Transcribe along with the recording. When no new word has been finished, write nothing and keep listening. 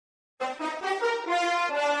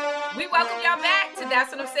We welcome y'all back to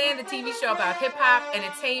That's What I'm Saying, the TV show about hip hop,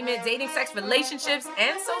 entertainment, dating, sex, relationships,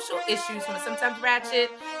 and social issues from a sometimes ratchet,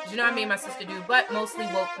 you know what I mean, my sister do, but mostly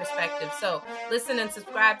woke perspective. So listen and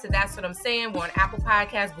subscribe to That's What I'm Saying. We're on Apple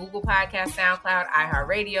Podcasts, Google Podcasts, SoundCloud,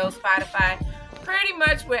 iHeartRadio, Spotify. Pretty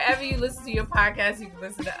much wherever you listen to your podcast, you can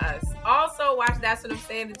listen to us. Also, watch That's What I'm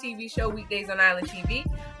Saying, the TV show, weekdays on Island TV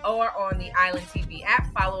or on the Island TV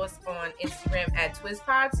app. Follow us on Instagram at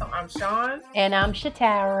TwizPod. So I'm Sean. And I'm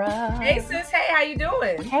Shatara. Hey, sis. Hey, how you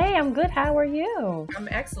doing? Hey, I'm good. How are you? I'm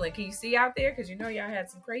excellent. Can you see out there? Because you know y'all had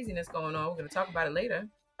some craziness going on. We're going to talk about it later.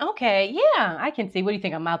 Okay, yeah, I can see. What do you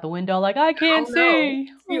think? I'm out the window like, I can't see.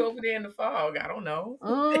 You over there in the fog. I don't know.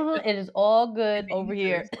 It is all good over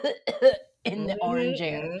here in the orange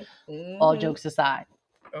air. All jokes aside.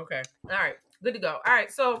 Okay. All right. Good to go. All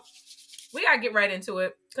right. So we got to get right into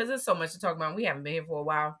it because there's so much to talk about. We haven't been here for a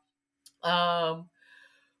while.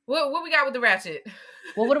 What we got with the ratchet?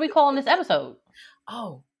 Well, what are we calling this episode?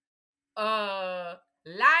 Oh, Lyin,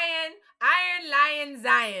 Iron Lyin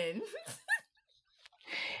Zion.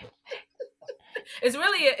 It's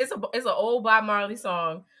really it's an old Bob Marley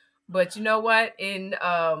song, but you know what? In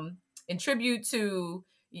tribute to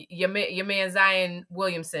your man Zion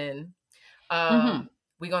Williamson,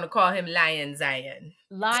 we're gonna call him Lyin Zion.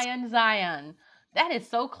 Lyin Zion. That is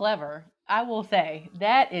so clever. I will say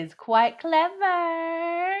that is quite clever.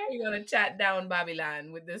 We're gonna chat down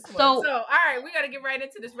Babylon with this one. So all right, we gotta get right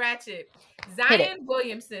into this ratchet. Zion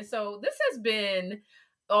Williamson. So this has been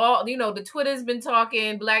all, the Twitter's been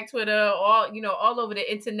talking, Black Twitter, all over the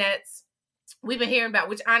internets. We've been hearing about,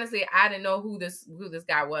 which honestly I didn't know who this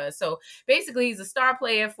guy was. So basically, he's a star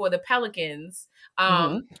player for the Pelicans,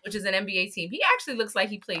 which is an NBA team. He actually looks like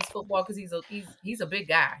he plays football because he's a big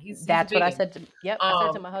guy. That's what I said to. Yep, I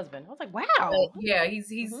said to my husband. I was like, wow. Yeah,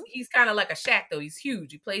 he's kind of like a Shaq though. He's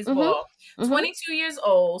huge. He plays ball. 22 years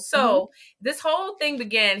old. So this whole thing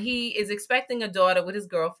began. He is expecting a daughter with his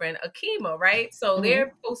girlfriend Akima, right? So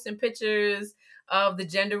they're posting pictures of the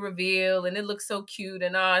gender reveal, and it looks so cute,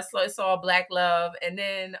 and it's all black love. And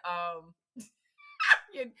then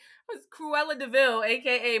Cruella DeVille,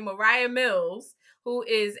 aka Mariah Mills, who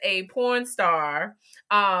is a porn star,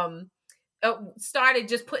 started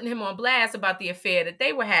just putting him on blast about the affair that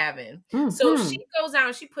they were having. So she goes out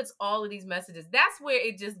and she puts all of these messages. That's where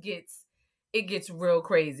it just gets real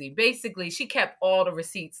crazy. Basically, she kept all the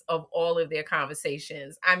receipts of all of their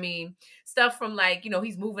conversations. I mean, stuff from like,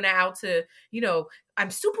 he's moving out to, I'm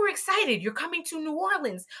super excited. You're coming to New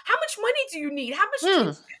Orleans. How much money do you need? How much do you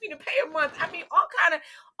expect me to pay a month? I mean,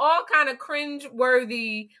 all kind of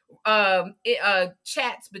cringe-worthy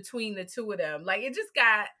chats between the two of them. Like it's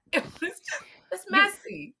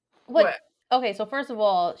messy. What? Okay, so first of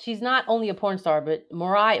all, she's not only a porn star, but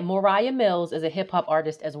Mariah Mills is a hip hop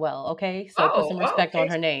artist as well. Okay, so put some respect on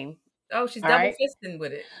her name. Oh, she's double fisting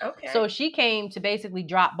with it. Okay. So she came to basically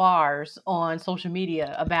drop bars on social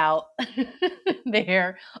media about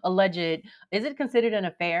their alleged. Is it considered an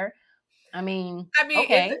affair?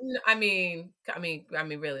 Okay.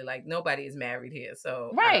 Really, like nobody is married here,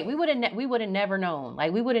 so right. We would have never known.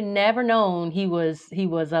 Like we would have never known he was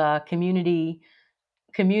a community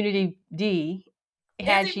D.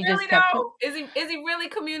 Had she really just kept. Is he really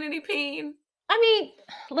community peen? I mean,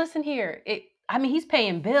 listen here. He's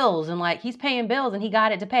paying bills and he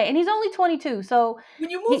got it to pay. And he's only 22. So when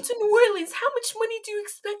you move to New Orleans, how much money do you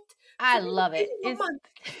expect? I love it.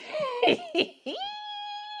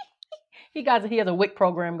 He has a WIC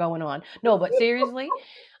program going on. No, but seriously,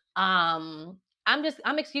 I'm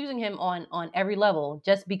excusing him on every level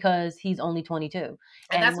just because he's only 22.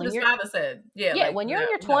 And that's what his father said. Yeah. Yeah. When you're in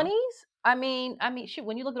your 20s, I mean, shit,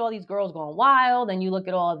 when you look at all these girls going wild and you look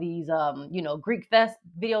at all these, Greek fest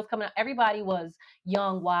videos coming out, everybody was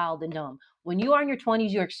young, wild, and dumb. When you are in your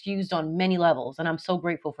 20s, you're excused on many levels. And I'm so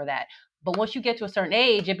grateful for that. But once you get to a certain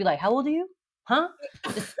age, you'd be like, how old are you? Huh?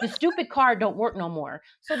 The stupid card don't work no more.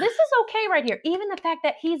 So this is okay right here. Even the fact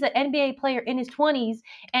that he's an NBA player in his 20s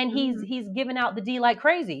and he's giving out the D like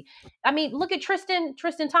crazy. I mean, look at Tristan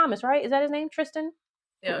Thomas, right? Is that his name? Tristan?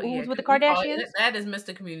 Who's with the Kardashians? That is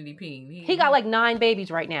Mr. Community Peen. He got like 9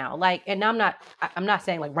 babies right now. Like, and I'm not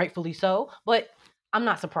saying like rightfully so, but I'm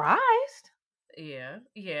not surprised. Yeah.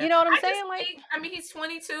 You know what I'm saying? He's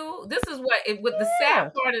 22. This is what the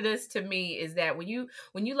sad part of this to me is that when you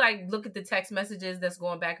like look at the text messages that's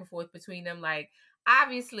going back and forth between them, like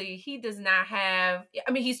obviously he does not have.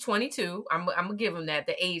 I mean, he's 22. I'm gonna give him that,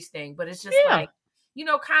 the age thing, but it's just like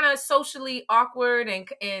kind of socially awkward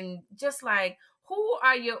and just like,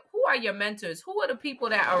 who are your mentors? Who are the people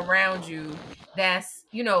that are around you? That's,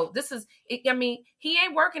 this is. I mean, he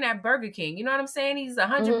ain't working at Burger King. You know what I'm saying? He's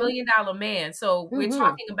Mm-hmm. $100 million man. So we're Mm-hmm.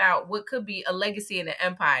 talking about what could be a legacy in the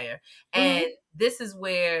empire, and Mm-hmm. this is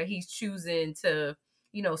where he's choosing to,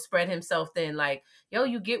 spread himself thin. Like, yo,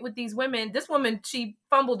 you get with these women. This woman, she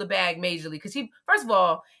fumbled the bag majorly because first of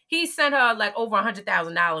all, he sent her like over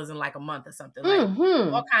 $100,000 in like a month or something. Like all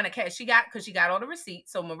Mm-hmm. kind of cash because she got all the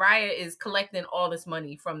receipts. So Mariah is collecting all this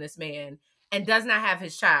money from this man and does not have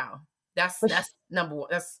his child. That's number one.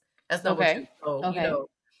 That's number two. Okay. So Okay.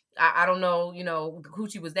 I don't know. The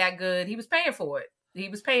coochie was that good. He was paying for it. He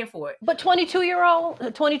was paying for it. But 22-year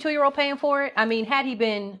old paying for it. I mean, had he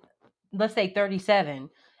been, let's say 37,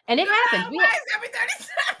 and it Girl, happens. why is every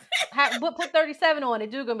 37? Put 37 on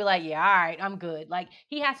it, dude gonna be like, yeah, all right, I'm good. Like,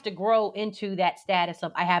 he has to grow into that status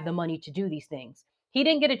of, I have the money to do these things. He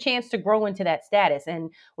didn't get a chance to grow into that status.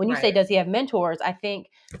 And when you say, Right. does he have mentors? I think,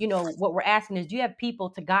 what we're asking is, do you have people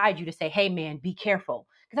to guide you to say, hey man, be careful?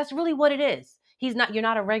 Because that's really what it is. You're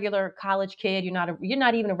not a regular college kid. You're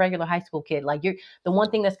not even a regular high school kid. Like, the one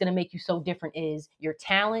thing that's going to make you so different is your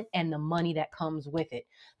talent and the money that comes with it.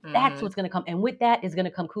 That's Mm-hmm. what's going to come. And with that is going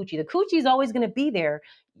to come coochie. The coochie is always going to be there,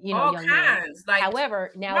 All young man. kinds. Like,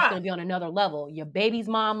 However, now it's rough. going to be on another level. Your baby's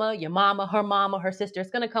mama, her sister, it's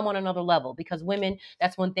going to come on another level, because women,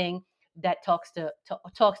 that's one thing that talks to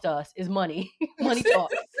us is money. Money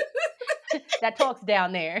talks. That talks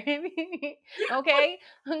down there. Okay?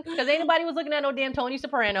 Because ain't nobody was looking at no damn Tony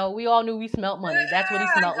Soprano. We all knew we smelt money. That's what he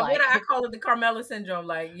smelled What like. I call it, the Carmela syndrome.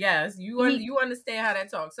 Like, yes, He you understand how that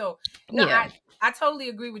talks. So no, Yeah. I totally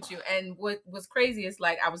agree with you. And what was crazy is,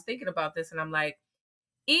 like, I was thinking about this, and I'm like,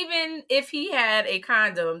 even if he had a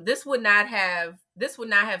condom, this would not have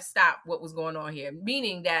stopped what was going on here.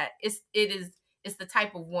 Meaning that it's the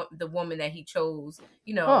type of the woman that he chose.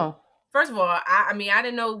 Oh, First of all, I mean, I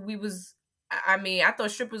didn't know we was. I mean, I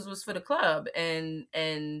thought strippers was for the club, and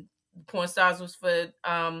porn stars was for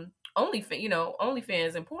OnlyFans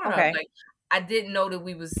and Pornhub. okay. Like, I didn't know that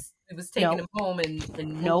we was taking No. them home and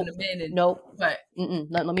moving Nope. them in, and Nope. but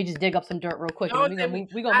Let me just dig up some dirt real quick, and then don't we're say gonna we. move.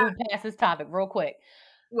 We're gonna I move past this topic real quick.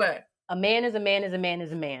 what? A man is a man is a man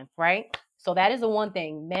is a man, right? So that is the one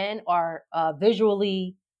thing. Men are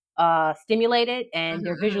visually stimulated, and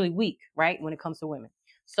they're Mm-hmm. visually weak, right, when it comes to women.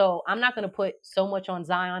 So I'm not going to put so much on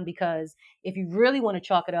Zion, because if you really want to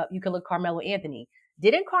chalk it up, you can look Carmelo Anthony.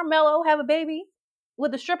 Didn't Carmelo have a baby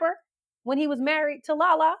with a stripper when he was married to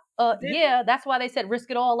Lala? Did he? Yeah, that's why they said risk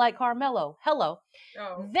it all like Carmelo. Hello.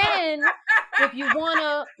 Oh. Then if you want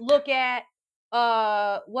to look at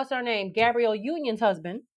what's her name? Gabrielle Union's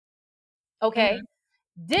husband. Okay. Mhm.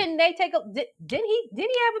 Didn't they take a didn't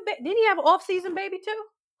he have an off-season baby too?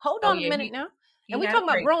 Hold Oh on a yeah, minute now. And he we had a talking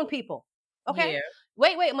about grown pregnancy. people. Okay? Yeah.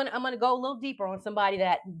 Wait, I'm gonna go a little deeper on somebody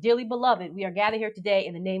that dearly beloved. We are gathered here today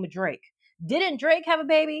in the name of Drake. Didn't Drake have a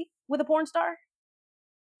baby with a porn star?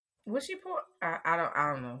 Was she porn? I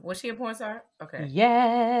don't know. Was she a porn star? Okay.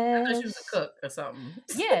 I thought she was a Yes. cook or something.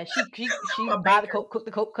 Yeah, she A buy the baker. coke, cook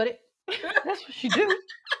the coke, cut it. That's what she do.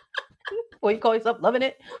 Well, you call yourself loving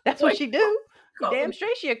it. That's what What she you do. You call damn them?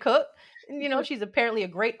 straight she a cook. And she's apparently a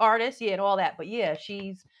great artist, yeah, and all that. But yeah,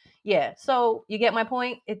 yeah. So you get my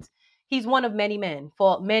point? He's one of many men.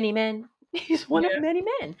 For many men. He's one of Yeah. many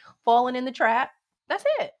men falling in the trap. That's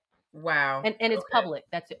it. Wow. And it's Okay. public.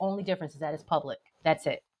 That's the only difference, is that it's public. That's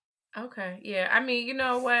it. Okay. Yeah. I mean, you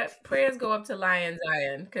know what? Prayers go up to Lion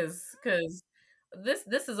Zion, because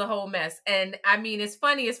this is a whole mess. And I mean, it's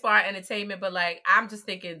funny as far as entertainment, but like, I'm just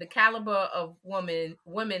thinking the caliber of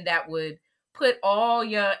women that would put all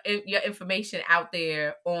your information out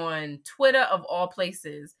there on Twitter of all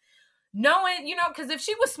places, knowing, because if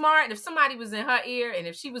she was smart and if somebody was in her ear and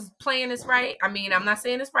if she was playing this right, I mean, I'm not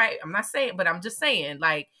saying it's right. I'm not saying, but I'm just saying,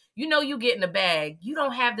 like, you get in the bag. You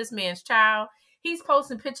don't have this man's child. He's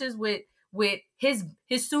posting pictures with his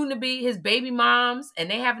soon to be his baby moms,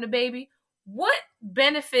 and they having a baby. What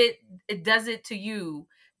benefit does it to you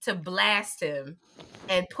to blast him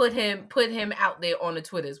and put him out there on the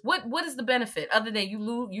Twitters? What is the benefit other than you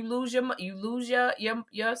lose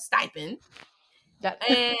your stipend, That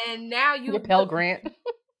and now your Pell Grant.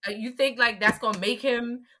 you think like that's gonna make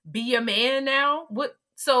him be a man now? What?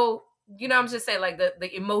 So I'm just saying, like,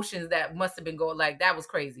 the emotions that must have been going, like, that was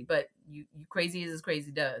crazy. But you crazy as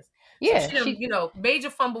crazy does. So Yeah, she done, she major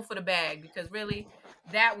fumble for the bag, because really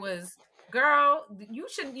that was, girl. You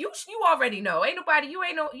already know. Ain't nobody. You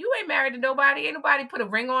ain't married to nobody. Ain't nobody put a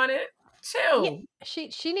ring on it. yeah, Chill.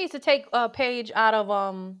 she needs to take a page out of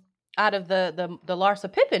the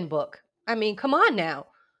Larsa Pippen book. I mean, come on now.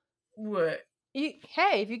 What?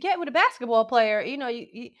 Hey, if you get with a basketball player, you know,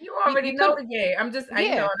 You already you know could, the game. I'm just,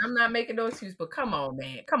 you know, yeah. and I'm not making no excuse, but come on,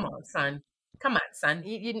 man. Come on, son. Come on, son.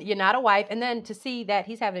 You're not a wife, and then to see that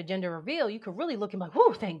he's having a gender reveal, you could really look and be like,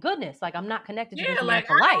 "Whoa, thank goodness! Like I'm not connected to this Yeah, man like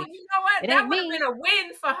for I don't, life. you know what? It That ain't would have me. been a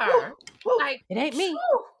win for Woo, her. woo. Like, It ain't me."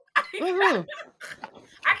 phew, Hmm.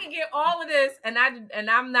 I can get all of this, and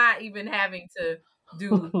I'm not even having to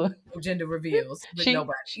do Look, no gender reveals with she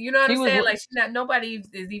nobody. You know what I'm she was saying? Like, nobody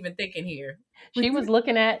is even thinking here. she was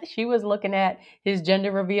looking at his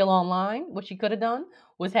gender reveal online. What she could have done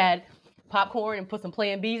was had popcorn and put some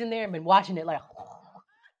Plan Bs in there and been watching it like,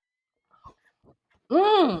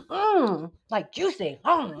 like juicy.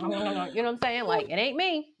 You know what I'm saying? Like it ain't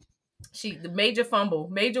me. The major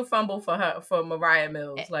fumble for her, for Mariah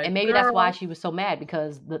Mills. And Like, maybe that's why girl. she was so mad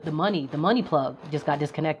because the money plug just got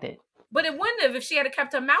disconnected. But it wouldn't have if she had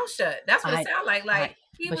kept her mouth shut. That's what it I sounded like. I Like,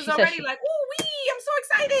 he but was she said already she like, "Ooh, wee! I'm so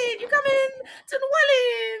excited! You coming to New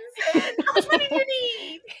Orleans? And how much money do you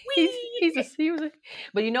need? he's a Wee!" he was a,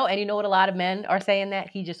 but you know what a lot of men are saying that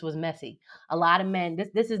he just was messy. A lot of men,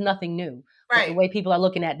 this is nothing new, but the Right. way people are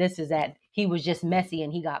looking at this is that he was just messy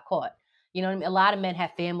and he got caught. You know what I mean? A lot of men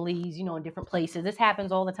have families, you know, in different places. This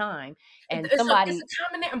happens all the time. And It's a somebody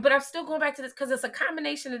combination, but I'm still going back to this because it's a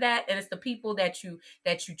combination of that, and it's the people that you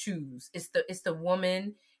choose. It's the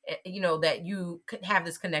woman, you know, that you could have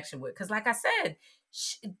this connection with. Because, like I said,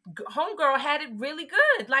 she, homegirl had it really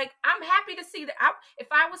good. Like, I'm happy to see that. If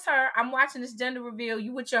I was her, I'm watching this gender reveal.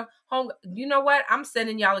 You with your home, you know what? I'm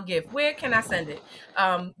sending y'all a gift. Where can I send it?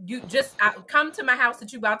 You just come to my house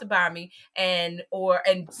that you about to buy me, and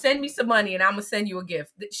send me some money, and I'm gonna send you a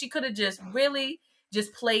gift. She could have just really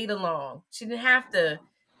just played along. She didn't have to.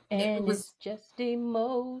 It and was it's just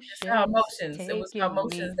just her emotions emotions. It was her taking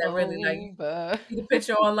emotions me that really, like, you over. see the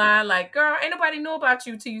picture online, like, girl, ain't nobody know about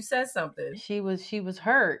you till you said something. She was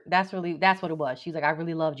hurt. That's what it was. She's like, I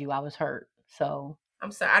really loved you. I was hurt. So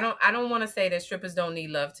I'm sorry. I don't want to say that strippers don't need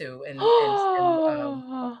love too, and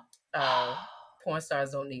uh porn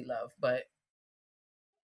stars don't need love, but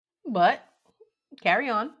but carry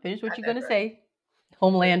on. Finish what I you're gonna digress. say. But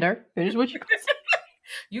Homelander. Finish what you're gonna say.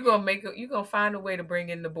 you gonna find a way to bring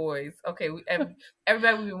in the boys. Okay,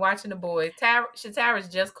 everybody, we've been watching the boys. Shatara's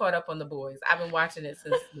just caught up on the boys. I've been watching it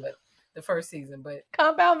since the first season, but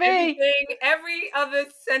Compound V. every other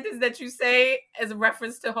sentence that you say is a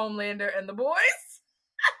reference to Homelander and the boys.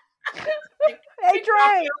 Like, A we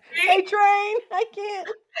call train. A me train. I can't.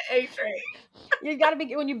 A Train. You gotta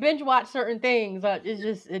be when you binge watch certain things.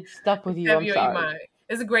 It's stuck with It's you. I'm heavy on your sorry. mind.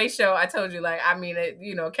 It's a great show. I told you, like, I mean,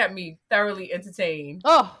 it, kept me thoroughly entertained.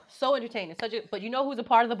 Oh, so entertaining. But you know who's a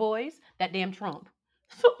part of the boys? That damn Trump.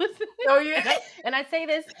 So listen, Oh yeah. and I say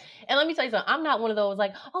this, and let me tell you something. I'm not one of those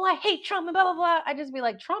like, oh, I hate Trump and blah blah blah. I just be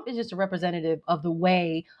like, Trump is just a representative of the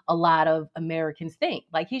way a lot of Americans think.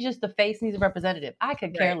 Like he's just the face and he's a representative. I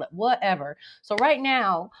could care Right. less, whatever. So right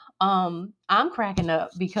now, I'm cracking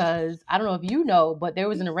up because I don't know if you know, but there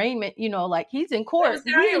was an arraignment. You know, like he's in It court was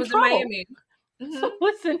and down he's here. It in was in trouble. Miami. So Hmm.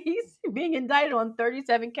 listen, he's being indicted on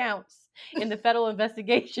 37 counts in the federal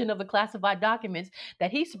investigation of the classified documents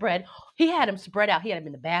that he spread. He had him spread out. He had him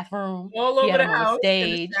in the bathroom. All He over had the him on the house, in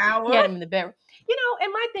the stage. He shower. had him in the bedroom. You know,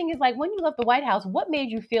 and my thing is like, when you left the White House, what made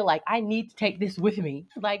you feel like I need to take this with me?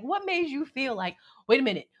 Like, what made you feel like, wait a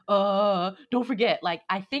minute, don't forget. Like,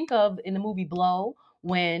 I think of in the movie Blow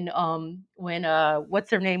when what's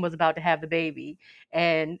her name was about to have the baby,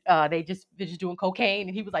 and they're just doing cocaine,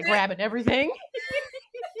 and he was like grabbing everything.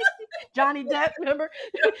 Johnny Depp, remember?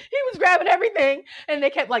 He was grabbing everything, and they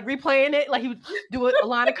kept like replaying it. Like he would do a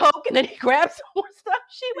line of coke, and then he grabbed some more stuff.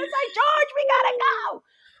 She was like, "George, we gotta go."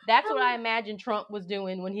 That's what I imagine Trump was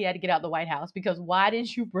doing when he had to get out of the White House. Because why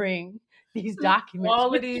did you bring these documents All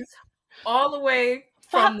of with you? these, all the way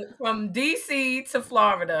Fuck from DC to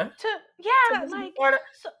Florida to to yeah, this like Florida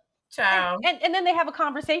so. And, child. and and then they have a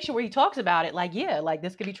conversation where he talks about it, like yeah, like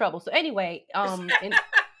this could be trouble. So anyway, and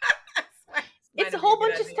This it's might a be a whole good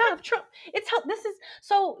bunch of idea. stuff. Trump. This is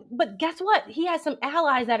so. But guess what? He has some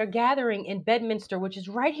allies that are gathering in Bedminster, which is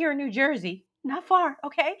right here in New Jersey, not far.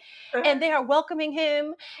 Okay, and they are welcoming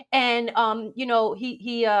him. And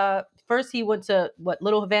first he went to what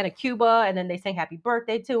Little Havana, Cuba, and then they sang Happy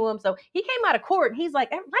Birthday to him. So he came out of court. And he's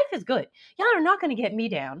like, life is good. Y'all are not going to get me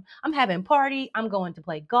down. I'm having a party. I'm going to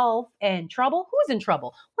play golf. And trouble? Who's in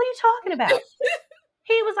trouble? What are you talking about?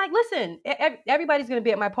 He was like, "Listen, everybody's going to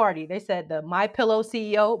be at my party." They said the My Pillow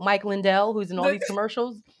CEO, Mike Lindell, who's in all these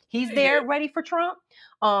commercials, he's Yeah. there, ready for Trump.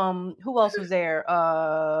 Who else was there?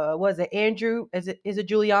 Was it Andrew? Is it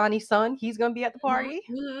Giuliani's son? He's going to be at the Mhm, party.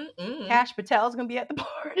 mhm, mhm. Cash Patel's going to be at the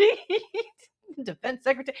party. defense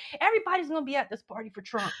secretary. Everybody's gonna be at this party for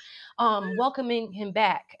Trump, welcoming him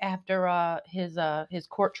back after his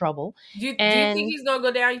court trouble. Do you think And he's gonna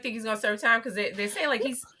go down? You think he's gonna serve time? Because they're saying like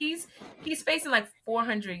he's facing like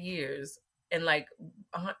 400 years and like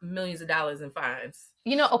millions of dollars in fines.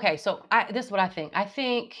 okay, so this is what I think. I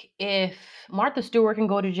think if Martha Stewart can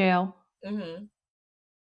go to jail, Mm-hmm.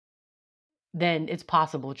 then it's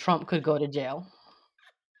possible Trump could go to jail.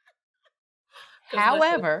 Because listen,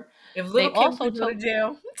 However, if they little Kim also can go to told.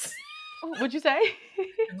 jail, What'd you say?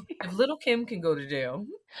 if little Kim can go to jail,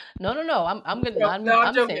 No, no, no. I'm gonna. no, no, I'm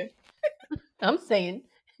I'm saying. joking. I'm saying.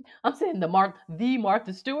 I'm saying the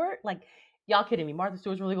Martha Stewart. Like, y'all kidding me? Martha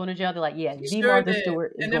Stewart's really going to jail? They're like, yeah, She the sure Martha did.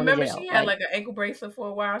 Stewart is And then going to remember, jail. she had Like, like an ankle bracelet for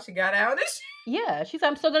a while. She got out. yeah, she's.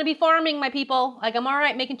 I'm still going to be farming, my people. Like, I'm all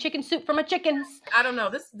right making chicken soup for my chickens. I don't know.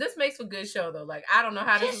 This makes for good show though. Like I don't know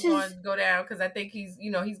how this is This is. going to go down because I think he's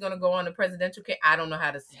going to go on the presidential case. I don't know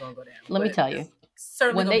how this is going to go down, Let me but tell you, it's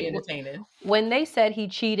certainly when going to be they entertaining. when they said he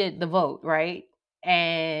cheated the vote, right?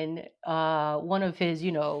 And one of his,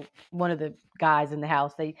 one of the guys in the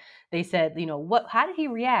house, they said, what? How did he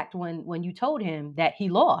react when you told him that he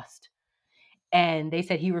lost? And they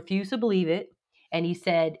said he refused to believe it, and he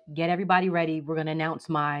said, "Get everybody ready. We're going to announce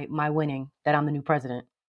my winning, that I'm the new president."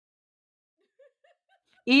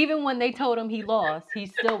 Even when they told him he lost, he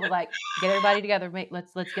still was like, "Get everybody together.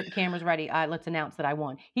 Let's get the cameras ready. Let's announce that I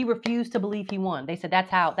won." He refused to believe he won. They said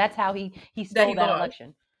that's how he That stole he that lost.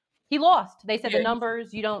 election. He lost. They said the Yeah,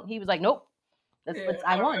 numbers. You don't. He was like, "Nope. yeah.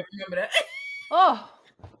 I I won." remember that. Oh,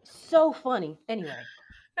 so funny. Anyway.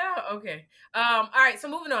 Oh, okay. All right. So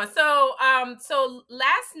moving on. So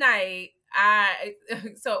last night I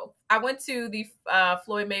went to the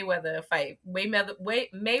Floyd Mayweather fight.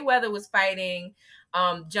 Mayweather was fighting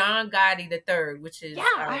John Gotti the third, Yeah,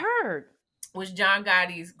 I heard. was John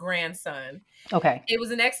Gotti's grandson. Okay. It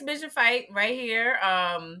was an exhibition fight right here.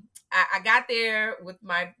 I got there with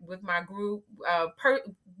my group.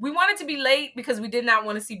 We wanted to be late because we did not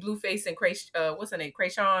want to see Blueface and what's her name,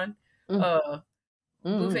 Krayshawn. Mm.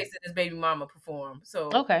 Blueface Mm. and his baby mama perform. So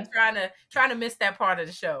Okay. trying to miss that part of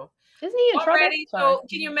the show Isn't he in trouble? already. Sorry. So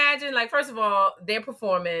can you imagine? Like, first of all, they're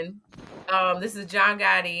performing. This is John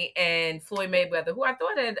Gotti and Floyd Mayweather, who I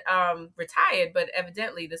thought had retired, but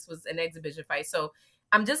evidently this was an exhibition fight. So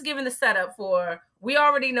I'm just giving the setup for. We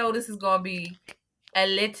already know this is going to be a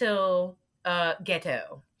little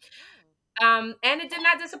ghetto. And it did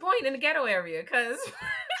not disappoint in the ghetto area because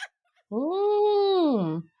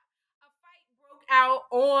Mm. a fight broke out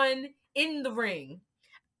in the ring.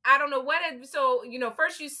 I don't know what it, so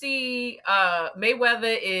first you see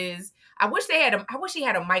Mayweather is I wish he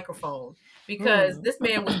had a microphone because Mm. this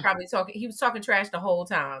man was probably talking trash the whole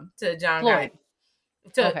time to John Gotti.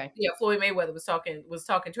 Floyd. Okay. Floyd Mayweather was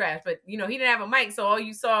talking trash, but he didn't have a mic, so all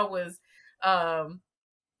you saw was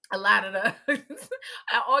a lot of the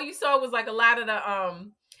all you saw was like a lot of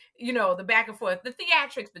the back and forth, the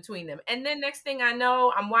theatrics between them. And then next thing I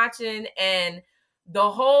know, I'm watching and the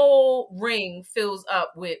whole ring fills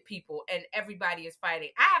up with people and everybody is fighting.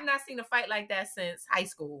 I have not seen a fight like that since high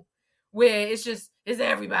school where it's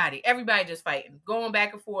everybody just fighting, going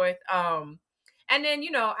back and forth. And then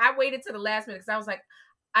I waited to the last minute because I was like,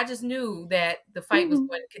 I just knew that the fight was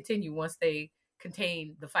going to continue once they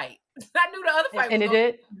contained the fight. I knew the other fight was And it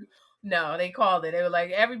going did? to. No, they called it. They were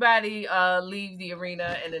like, everybody leave the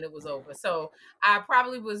arena, and then it was over. So I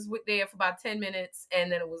probably was there for about 10 minutes,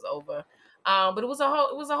 and then it was over. But it was a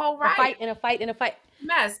whole A riot fight and a fight and a fight.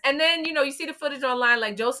 mess. And then you see the footage online,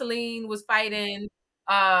 like Jocelyn was fighting.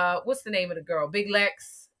 What's the name of the girl? Big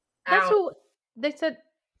Lex. I That's don't who they said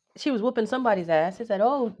she was whooping somebody's ass. They said,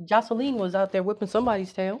 "Oh, Jocelyn was out there whipping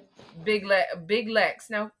somebody's tail." Big Lex.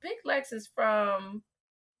 Now Big Lex is from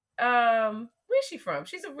where's she from?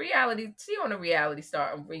 She on a reality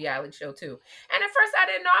show too. And at first I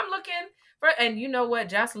didn't know. I'm looking for, and you know what?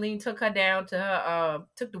 Jocelyn took her down to her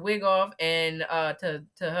took the wig off and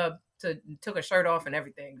took her shirt off and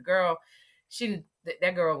everything. The girl,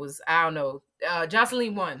 that girl was, I don't know.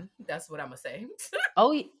 Jocelyn won. That's what I'm gonna say.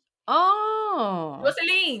 Oh, oh.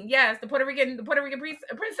 Jocelyn, yes, the Puerto Rican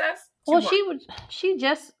princess. She Well, won. she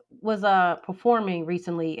just was performing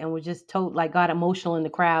recently and was just told, like, got emotional in the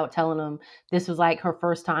crowd, telling them this was like her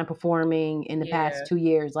first time performing in the past Yeah. 2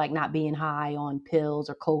 years, like not being high on pills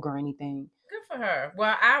or coke or anything. Good for her.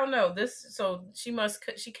 Well, I don't know this. So she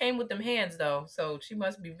came with them hands though. So she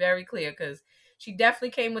must be very clear because she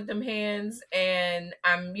definitely came with them hands. And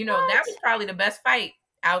that was What? probably the best fight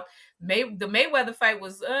out. The Mayweather fight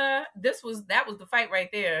was that was the fight right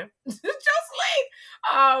there. Just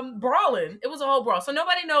like brawling. It was a whole brawl. So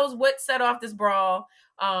nobody knows what set off this brawl.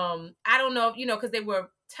 I don't know, because they were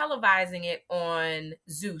televising it on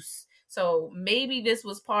Zeus. So maybe this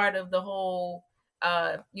was part of the whole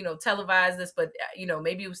televise this, but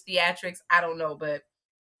maybe it was theatrics. I don't know, but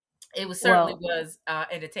it was certainly Well, was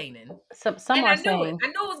entertaining. some And are I knew it. saying, I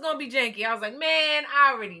knew it was gonna be janky. I was like, man,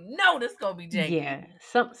 I already know this gonna be janky. yeah,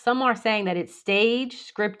 some are saying that it's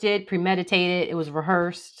staged, scripted, premeditated, it was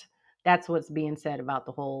rehearsed. That's what's being said about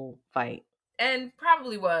the whole fight. And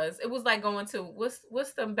probably was. It was like going to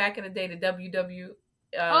what's them back in the day, the WW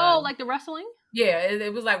Oh, like the wrestling? yeah,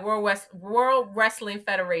 it was like World Wrestling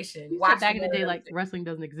Federation. You said back Watching in one the of day, them. like wrestling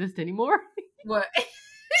doesn't exist anymore. What?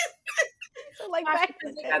 So like Watch back in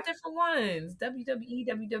because the they day. got different ones. WWE,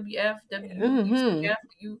 WWF, Mm-hmm. UCF,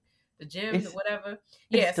 the gym, the It's whatever. it's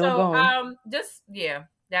Yeah. still So going. just yeah,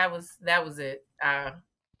 that was it. I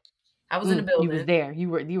was in the You was building. there. You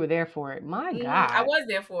were there for it. My I God. was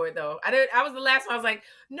there for it though. I did. I was the last one. I was like,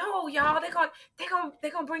 no, y'all,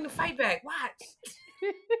 they're gonna bring the fight back. Watch.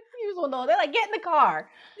 You was one of those. They're like, get in the car.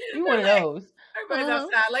 You one of Like, those. everybody's Uh-huh.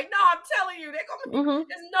 outside. Like, no, I'm telling you, Mm-hmm.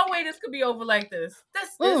 there's no way this could be over like this. This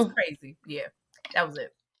is Mm. crazy. Yeah, that was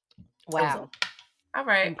it. That was it. Wow. All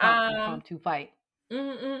right. Impromptu fight.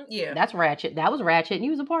 Yeah. That's ratchet. That was ratchet, and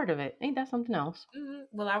you was a part of it. Ain't that something else?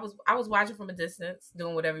 Well, I was watching from a distance,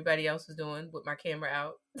 doing what everybody else was doing with my camera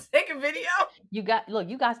out, taking video. You got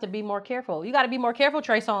to be more careful. You got to be more careful,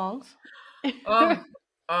 Trey Songs. Oh,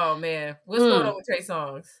 oh man, what's going on Mm. with Trey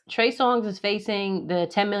Songs? Trey Songs is facing the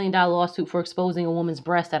 $10 million lawsuit for exposing a woman's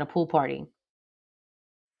breast at a pool party.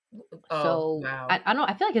 Oh So wow. I don't.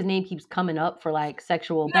 I feel like his name keeps coming up for like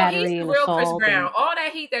sexual He's battery the and real Chris assault Brown. and All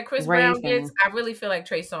that heat that Chris Brown rape gets, and. I really feel like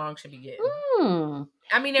Trey Songz should be getting. Mm.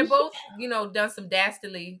 I mean, they're both, done some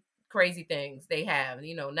dastardly crazy things. They have,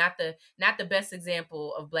 not the best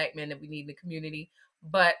example of black men that we need in the community.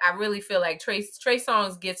 But I really feel like Trey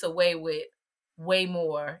Songz gets away with way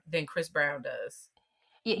more than Chris Brown does.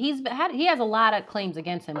 Yeah, he has a lot of claims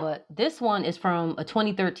against him, but this one is from a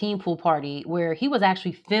 2013 pool party where he was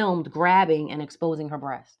actually filmed grabbing and exposing her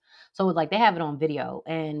breast. So it's like they have it on video.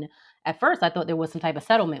 And at first, I thought there was some type of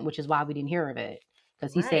settlement, which is why we didn't hear of it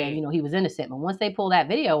because he's saying Right. he was innocent. But once they pulled that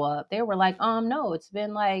video up, they were like, no, it's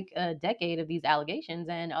been like a decade of these allegations,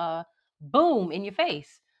 and boom in your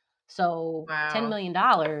face. So Wow. $10 million.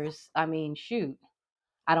 I mean, shoot.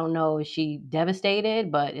 I don't know, is she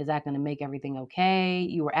devastated, but is that going to make everything okay?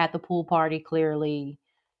 You were at the pool party, clearly.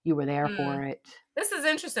 You were there for Hmm. it. This is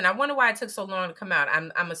interesting. I wonder why it took so long to come out.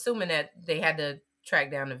 I'm assuming that they had to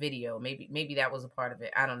track down the video. Maybe that was a part of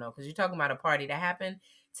it. I don't know, because you're talking about a party that happened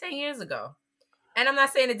 10 years ago. And I'm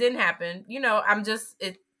not saying it didn't happen. I'm just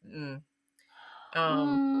it. Mm, He's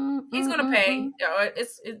mm, gonna mm, pay.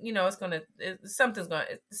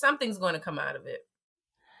 mm. Something's gonna come out of it.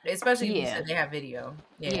 Especially if you said Yeah. they have video.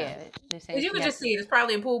 Yeah, Yeah. They say because you she could had just see it. It's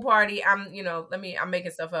probably a pool party. I'm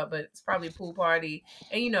making stuff up, but it's probably a pool party.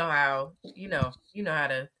 And you know how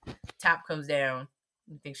the top comes down.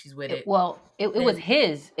 You think she's with it. it was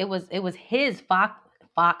Then his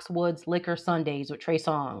Foxwoods Liquor Sundays with Trey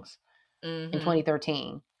Songs in mm-hmm,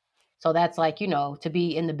 2013. So that's like, to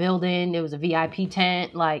be in the building, it was a VIP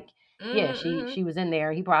tent. Like, yeah, mm-hmm. she was in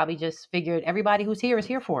there. He probably just figured everybody who's here is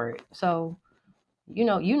here for it. So you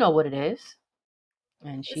know what it is.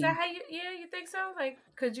 And Is that she how you think so? Like,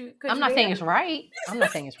 could I'm you not dare? saying it's right. I'm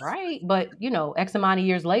not saying it's right, but X amount of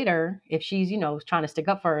years later, if she's, trying to stick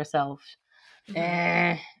up for herself,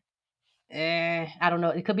 Mm-hmm. eh, I don't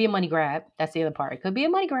know. It could be a money grab. That's the other part. It could be a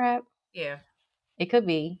money grab. Yeah. It could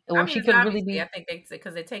be. I Or mean, she it's could really obviously, I be, think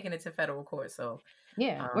because they're taking it to federal court. So,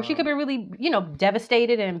 yeah. Or she could um, be really,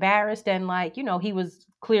 devastated and embarrassed and like, he was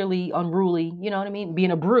clearly unruly, you know what I mean?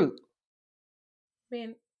 Being a brute.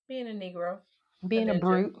 being being a Negro, a Being a ninja.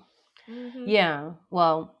 brute. Mm-hmm. Yeah.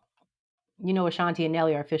 Well, Ashanti and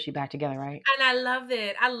Nelly are officially back together, right? And I love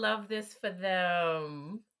it. I love this for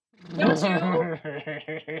them. Don't you?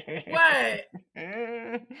 What?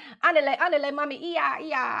 Andale, andale, mami, iya, iya.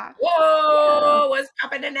 Yeah. Whoa! What's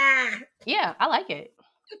popping in there? Yeah, I like it.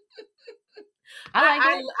 I like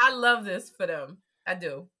I, it. I I love this for them. I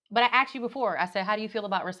do. But I asked you before. I said, how do you feel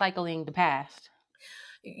about recycling the past?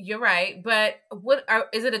 You're right, but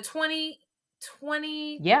is it a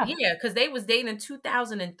 2020? Yeah. Yeah, because they was dating in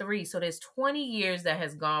 2003, so there's 20 years that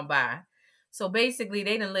has gone by. So basically,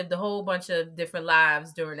 they done lived a whole bunch of different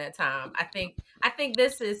lives during that time. I think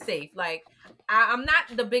this is safe. Like, I'm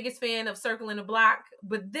not the biggest fan of circling the block,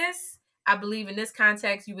 but this, I believe in this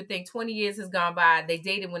context, you would think 20 years has gone by. They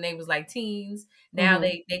dated when they was like teens. Now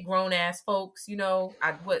Mm-hmm. they grown ass folks.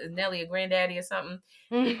 What, Nelly a granddaddy or something?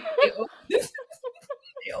 They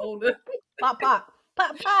older. Pop, pop.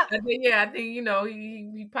 Pop, pop. I think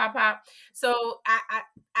he pop pop. So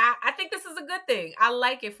I think this is a good thing. I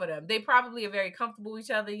like it for them. They probably are very comfortable with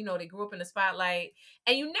each other. They grew up in the spotlight,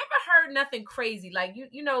 and you never heard nothing crazy. Like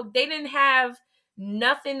they didn't have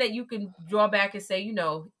nothing that you can draw back and say,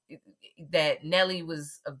 that Nelly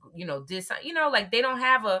was, did something. Like they don't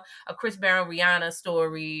have a Chris Brown Rihanna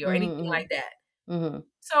story or anything Mm-hmm. like that. Mm-hmm.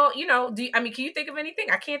 So can you think of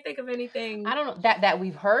anything? I can't think of anything. I don't know that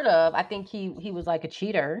we've heard of. I think he was like a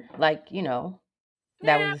cheater. Like, Yeah,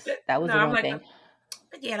 but that was no, the I'm one like, thing.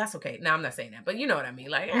 but yeah, that's okay. No, I'm not saying that, but you know what I mean.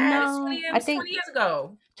 Like, No, it I was 20 think years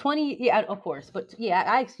ago. 20, yeah, of course. But yeah,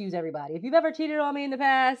 I excuse everybody. If you've ever cheated on me in the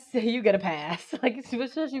past, you get a pass. Like,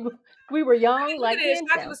 especially we were I young, mean, look like at this.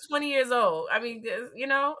 hands Shotty down. was 20 years old. I mean, Because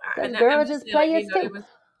I'm girl just just saying, like, players they too. was,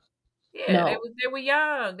 yeah, No, they were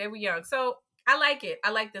young. They were young. So I like it.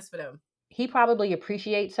 I like this for them. he probably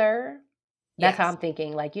appreciates her. That's how Yes. I'm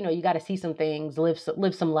thinking. Like, you got to see some things, live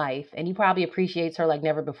some life, and he probably appreciates her like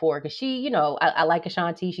never before. Because she, I like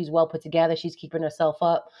Ashanti. She's well put together. She's keeping herself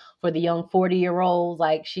up for the young 40-year-olds.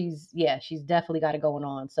 Like she's definitely got it going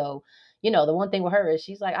on. So, the one thing with her is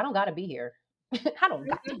she's like, I don't got to be here. I don't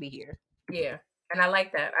got to Mhm. be here. Yeah. And I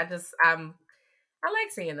like that. I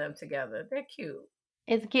like seeing them together. They're cute.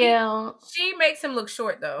 It's He, cute. she makes him look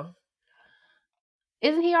short though.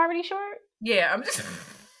 Isn't he already short? Yeah. I'm just,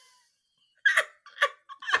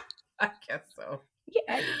 I guess so.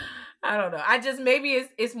 Yeah. I don't know. I just maybe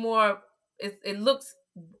it's more. It looks.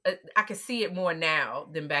 I can see it more now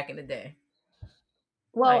than back in the day.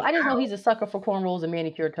 Well, Like, I just know he's a sucker for cornrows and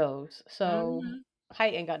manicured toes. So hmm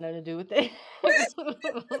height ain't got nothing to do with it.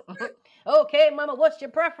 Okay, mama, what's your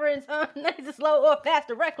preference? Nice and slow or fast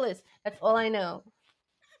or reckless? That's all I know.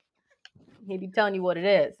 He be telling you what it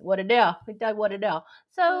is. What it is. He tell you what it is.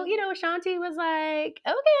 So, Shanti was like,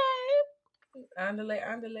 okay. andale,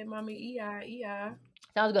 andale, mommy, ea.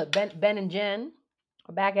 Sounds good. Ben and Jen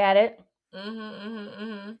are back at it.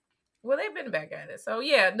 Well, they've been back at it, so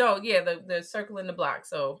yeah, no, yeah, the circling the block.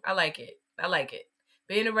 So I like it. I like it.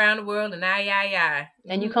 Being around the world and I.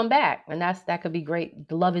 And you come back. And that could be great.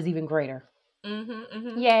 The love is even greater.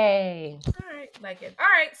 Mm-hmm. Yay. All right, like it. All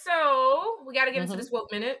right, so we got to get into Hmm. this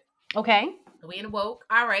woke minute. Okay. We in woke.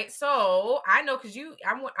 All right. So I know because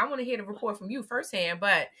I want to hear the report from you firsthand,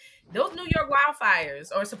 but those New York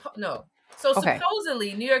wildfires no. So Okay.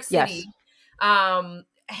 supposedly New York Yes. City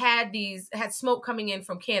had smoke coming in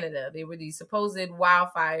from Canada. There were these supposed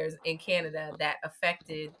wildfires in Canada that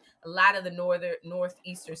affected a lot of the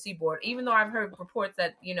northeastern seaboard. Even though I've heard reports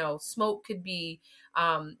that, smoke could be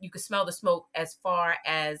you could smell the smoke as far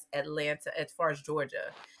as Atlanta, as far as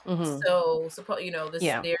Georgia. Hmm. So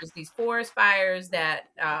Yeah. there's these forest fires that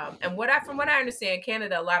and from what I understand,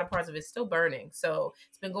 Canada, a lot of parts of it's still burning. So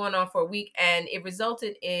it's been going on for a week, and it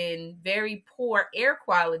resulted in very poor air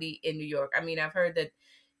quality in New York. I mean, I've heard that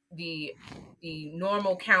the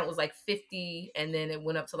normal count was like 50, and then it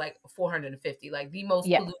went up to like 450, like the most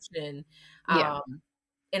Yeah. pollution Yeah.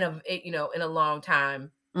 in a long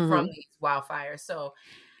time from Hmm. these wildfires. So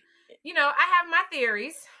I have my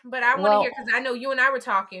theories, but I want to hear Well, because I know you and I were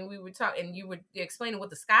talking. We were talking, and you were explaining what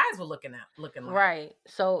the skies were looking like. right.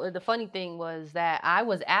 So the funny thing was that I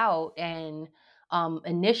was out and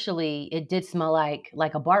initially it did smell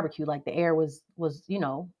like a barbecue, like the air was,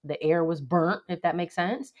 the air was burnt, if that makes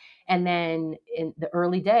sense. And then in the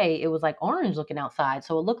early day, it was like orange looking outside.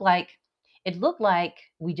 So it looked like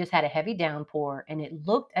we just had a heavy downpour and it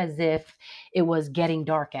looked as if it was getting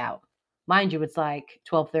dark out. Mind you, it's like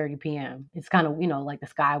 12:30 p.m. It's kind of, like the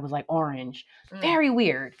sky was like orange. Mm, Very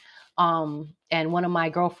weird. And one of my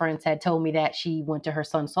girlfriends had told me that she went to her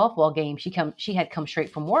son's softball game. She had come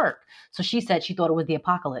straight from work. So she said she thought it was the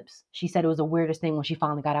apocalypse. She said it was the weirdest thing when she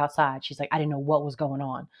finally got outside. She's like, I didn't know what was going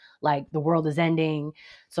on. Like the world is ending.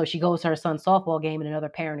 So she goes to her son's softball game and another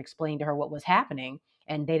parent explained to her what was happening.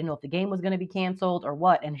 And they didn't know if the game was going to be canceled or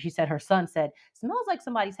what. And she said her son said, smells like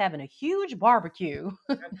somebody's having a huge barbecue.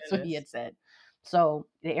 my That's what he goodness. had said. So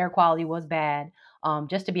the air quality was bad.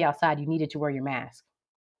 Just to be outside, you needed to wear your mask.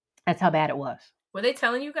 That's how bad it was. Were they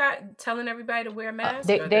telling everybody to wear a mask,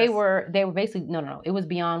 They or they this? were they were basically no. It was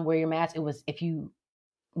beyond wear your mask. It was if you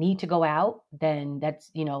need to go out, then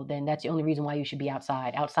that's the only reason why you should be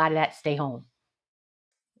outside. Outside of that, stay home.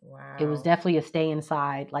 It was Wow. definitely a stay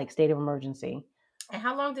inside, like state of emergency. And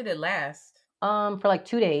how long did it last? For like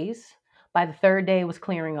 2 days. By the third day, it was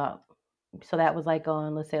clearing up. So that was like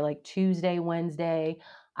on, let's say, like Tuesday, Wednesday.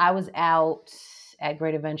 I was out at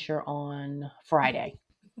Great Adventure on Friday.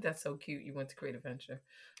 That's so cute. You went to Great Adventure.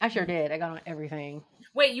 I sure did. I got on everything.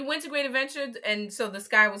 Wait, you went to Great Adventure, and so the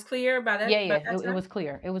sky was clear by Yeah, that it time. was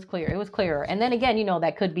clear. It was clear. It was clearer. And then again,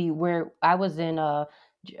 that could be where I was in. Uh,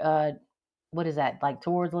 what is that? Like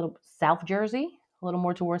towards a little South Jersey, a little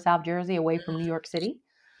more towards South Jersey, away from New York City.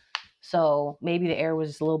 So maybe the air was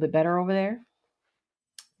just a little bit better over there.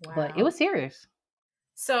 But it Wow. was serious.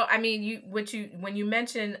 So I mean, when you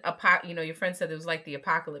mentioned your friend said it was like the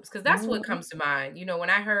apocalypse because that's what Hmm. comes to mind. When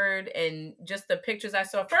I heard and just the pictures I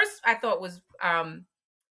saw first, I thought was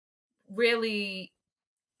really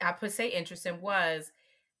I put say interesting was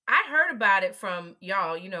I heard about it from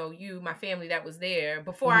y'all, my family that was there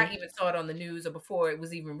before I Hmm. even saw it on the news or before it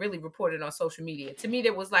was even really reported on social media. To me,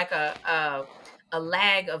 there was like a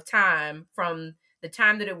lag of time from the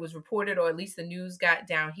time that it was reported, or at least the news got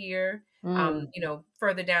down here, Mm.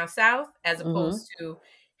 further down south, as Hmm. opposed to,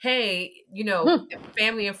 hey, Hmm.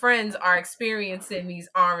 family and friends are experiencing these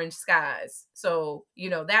orange skies. So,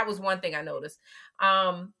 that was one thing I noticed.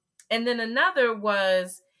 And then another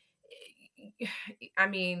was I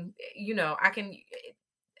mean, I can.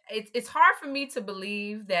 It's hard for me to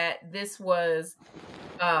believe that this was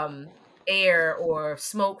um air or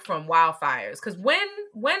smoke from wildfires because when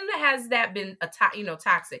has that been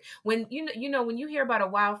toxic when when you hear about a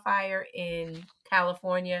wildfire in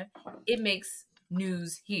California, it makes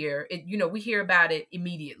news here. We hear about it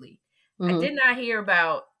immediately. I did Hmm. not hear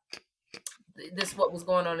about this what was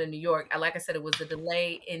going on in New York. Like I said, it was the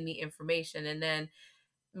delay in the information. And then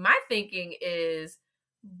my thinking is,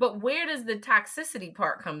 but where does the toxicity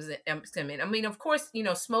part come in? I mean, of course,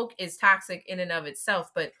 smoke is toxic in and of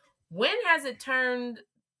itself, but when has it turned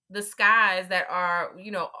the skies that are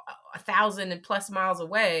 1,000 and plus miles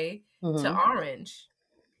away to Hmm. orange?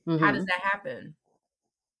 How does Hmm. that happen?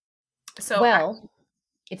 So I, Well,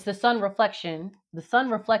 it's the sun reflecting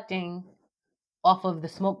off of the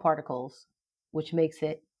smoke particles, which makes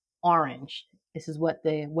it orange. This is what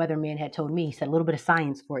the weatherman had told me. He said a little bit of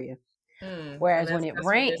science for you.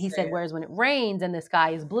 and He said, whereas when it rains and the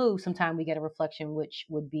sky is blue, sometimes we get a reflection, which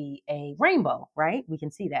would be a rainbow, right? We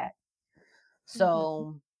can see that. they're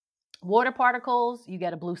So water particles, you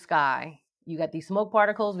get a blue sky. You got these smoke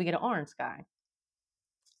particles, we get an orange sky.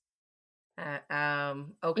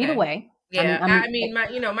 Either okay. way, Yeah, I I mean, mean,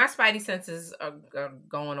 my spidey senses are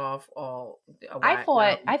going off all a I while.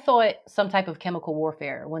 thought I thought some type of chemical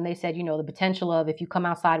warfare when they said, the potential of if you come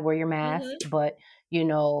outside, wear your mask, Mhm. but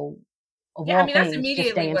of Yeah, I all mean, that's things,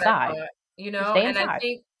 just stay immediately what I inside. thought, Just stay and I inside.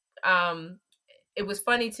 think, it was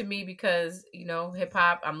funny to me because, hip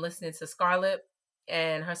hop, I'm listening to Scarlett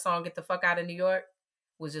and her song "Get the Fuck Out of New York"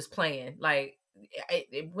 was just playing. Like,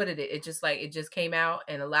 what did it? It just like it just came out,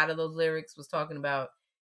 and a lot of those lyrics was talking about,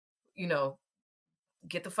 you know,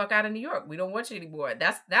 get the fuck out of New York. We don't want you anymore.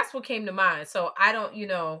 That's what came to mind. So I don't,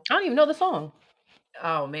 I don't even know the song.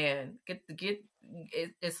 oh man,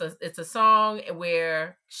 it's a song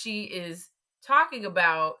where she is talking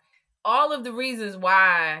about all of the reasons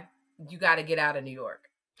why you got to get out of New York.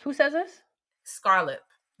 Who says this? Scarlett,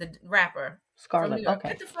 the rapper from New Scarlet. York, Okay.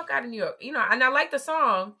 get the fuck out of New York. And I like the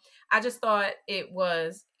song. I just thought it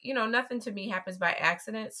was, nothing to me happens by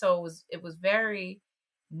accident. So it was very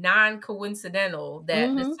non-coincidental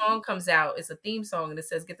that this Mm-hmm. song comes out. It's a theme song and it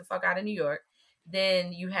says "Get the fuck out of New York."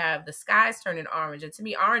 Then you have the skies turning orange, and to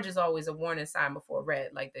me, orange is always a warning sign before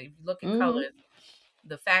red. Like if you look at Mm-hmm. colors,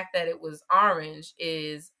 the fact that it was orange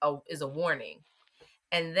is a warning.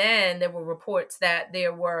 And then there were reports that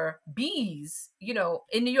there were bees,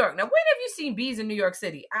 in New York. Now, when have you seen bees in New York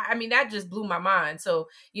City? I mean, that just blew my mind. So,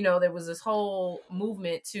 there was this whole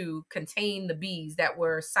movement to contain the bees that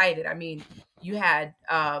were cited. I mean, you had,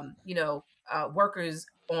 workers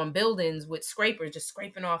on buildings with scrapers just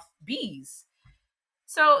scraping off bees.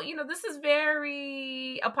 So, this is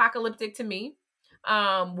very apocalyptic to me.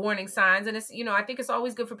 Warning signs. And I think it's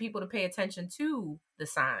always good for people to pay attention to the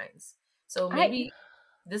signs. So I maybe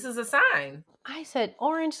this is a sign. I said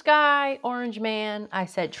orange sky, orange man. I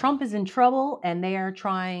said Trump is in trouble and they are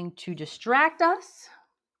trying to distract us.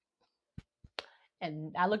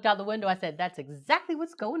 And I looked out the window. I said, that's exactly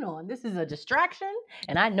what's going on. This is a distraction,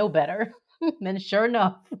 and I know better. And sure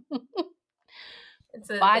enough, It's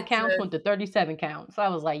a five it's counts a went to 37 counts. So I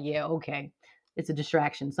was like, yeah, okay. It's a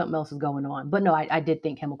distraction. Something else is going on. But no, I did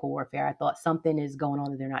think chemical warfare. I thought something is going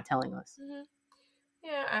on that they're not telling us. mhm.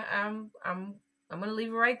 Yeah, I'm gonna leave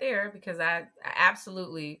it right there because I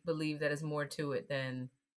absolutely believe that there's more to it than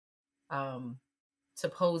um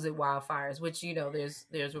supposed wildfires, which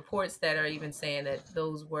there's reports that are even saying that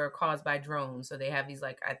those were caused by drones. So they have these,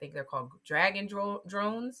 like, I think they're called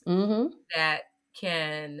drones Mm-hmm. that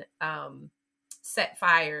can set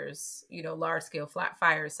fires, large scale flat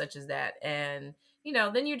fires such as that. And,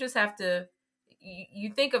 then you just have to,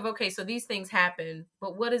 you think of, okay, so these things happen,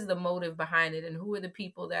 but what is the motive behind it? And who are the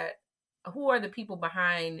people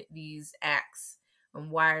behind these acts, and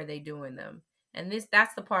why are they doing them? And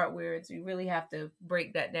that's the part where you really have to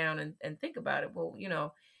break that down and think about it. Well,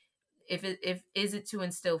 if is it to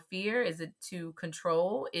instill fear, is it to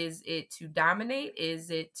control, is it to dominate, is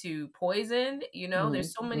it to poison?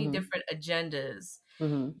 There's so many Mm-hmm. different agendas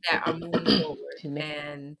Mm-hmm. that are moving forward. Excuse me.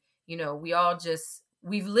 And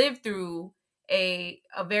we've lived through a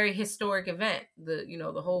very historic event,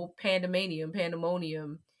 the whole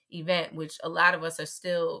pandemonium event, which a lot of us are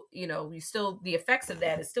still, we still, the effects of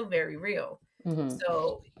that is still very real. Mm-hmm.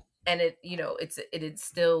 So, and it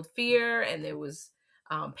instilled fear, and there was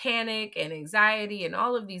panic and anxiety and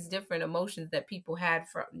all of these different emotions that people had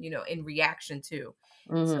from, in reaction to.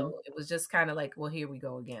 So Mm-hmm. it was just kind of like, well, here we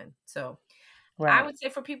go again. So I Right. would say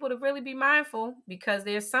for people to really be mindful, because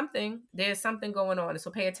there's something going on.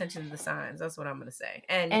 So pay attention to the signs. That's what I'm going to say.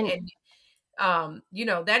 And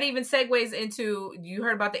That even segues into, you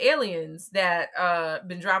heard about the aliens that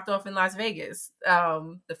been dropped off in Las Vegas.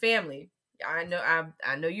 The family. I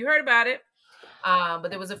know you heard about it. But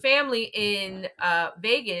there was a family in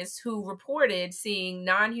Vegas who reported seeing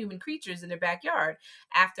non-human creatures in their backyard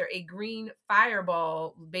after a green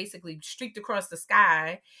fireball basically streaked across the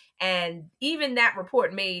sky. And even that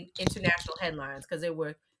report made international headlines because there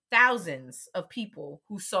were thousands of people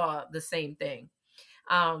who saw the same thing.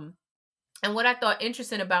 Um, and what I thought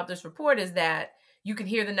interesting about this report is that you can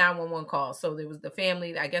hear the 911 call. So there was the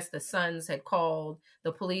family, I guess the sons had called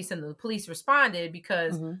the police, and the police responded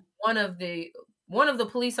because mm-hmm. one of the one of the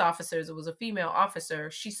police officers, it was a female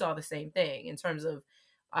officer, she saw the same thing in terms of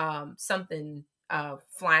something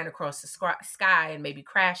flying across the sky and maybe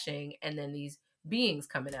crashing, and then these beings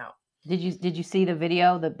coming out. Did you see the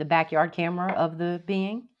video, the backyard camera of the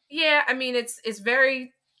being? Yeah, I mean it's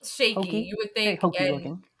very shaky. Hokey, You would very think, hokey and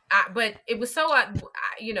looking. but it was so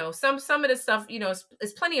some of the stuff,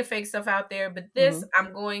 it's plenty of fake stuff out there, but this Mm-hmm.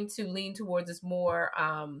 I'm going to lean towards is more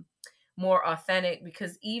authentic,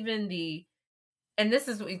 because even the and this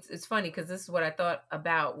is it's funny because this is what I thought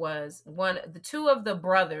about was the two of the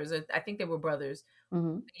brothers, I think they were brothers,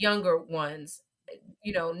 Mm-hmm. younger ones,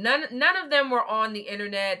 none of them were on the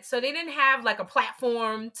internet, so they didn't have like a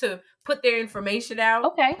platform to put their information out.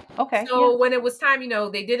 Okay. Okay. Yeah. So when it was time,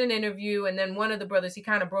 they did an interview, and then one of the brothers, he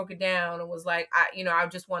kind of broke it down and was like, I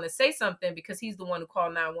just want to say something, because he's the one who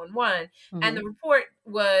called 911. And Mm-hmm. the report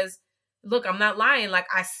was, look, I'm not lying. Like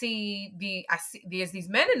I see there's these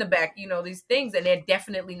men in the back, these things, and they're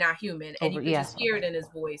definitely not human. And you Over. could Yeah. just hear it in his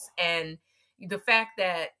voice. And the fact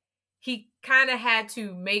that he kind of had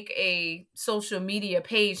to make a social media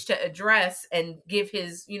page to address and give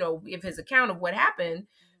his account of what happened,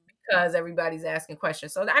 because everybody's asking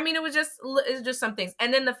questions. So I mean, it was just some things,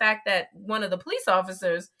 and then the fact that one of the police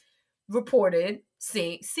officers reported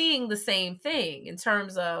seeing the same thing in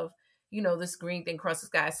terms of this green thing across the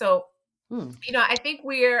sky. So Mm. I think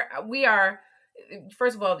we are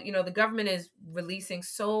first of all, the government is releasing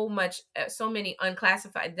so many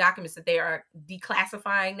unclassified documents that they are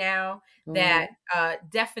declassifying now, that Mm-hmm.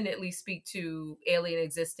 definitely speak to alien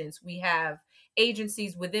existence. We have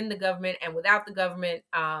agencies within the government and without the government,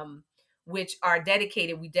 which are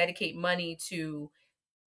dedicated. We dedicate money to.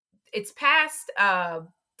 It's past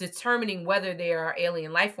determining whether they are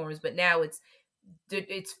alien life forms, but now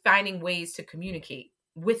it's finding ways to communicate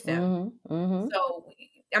with them. Mm-hmm. Mm-hmm. So,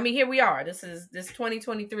 I mean, here we are. This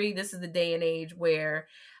 2023. This is the day and age where,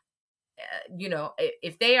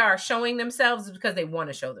 if they are showing themselves, it's because they want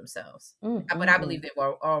to show themselves. But I Mm-hmm. believe they've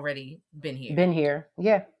already been here. Been here.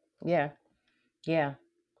 Yeah. Yeah. Yeah.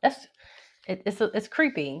 That's it's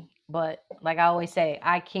creepy, but like I always say,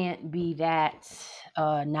 I can't be that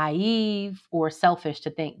naive or selfish to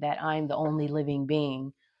think that I'm the only living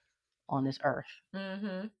being on this earth.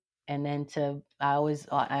 Hmm. And then I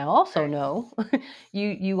also know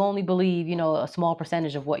you only believe a small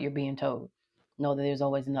percentage of what you're being told. Know that there's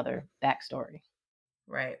always another backstory.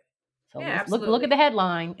 Right. So Yeah, look at the absolutely.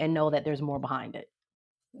 headline and know that there's more behind it.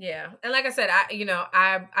 Yeah. And like I said,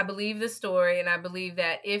 I believe this story, and I believe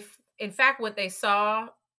that if in fact what they saw,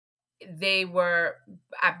 they were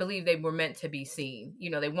I believe they were meant to be seen.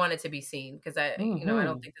 They wanted to be seen, because I don't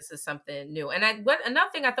Hmm. think this is something new. And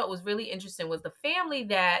another thing I thought was really interesting was the family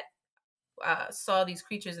that saw these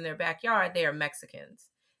creatures in their backyard. They are Mexicans.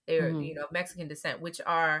 They're Hmm. Mexican descent, which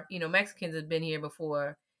are Mexicans have been here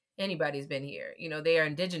before anybody's been here. They are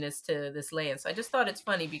indigenous to this land. So I just thought it's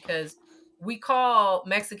funny because we call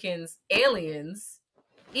Mexicans aliens,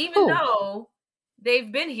 even Who? though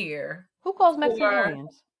they've been here Who calls Mexicans for.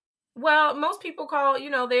 aliens? Well, most people call,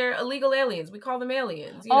 they're illegal aliens. We call them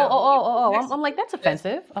aliens, I'm like, that's Mexicans,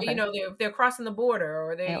 offensive. Okay. they're crossing the border,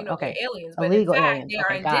 or they're Okay. aliens, but in Illegal fact, aliens. they are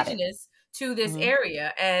Okay, got it. indigenous to this Mm-hmm.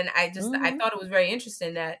 area. And I Mm-hmm. thought it was very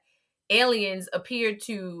interesting that aliens appear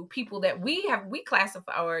to people that we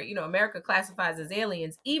classify, or America classifies as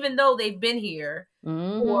aliens, even though they've been here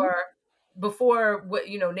Mm-hmm. for before, what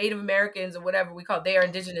Native Americans or whatever we call, they are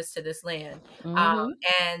indigenous to this land. um, Mm-hmm.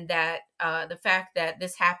 and that the fact that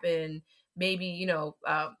this happened maybe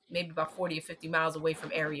maybe about 40 or 50 miles away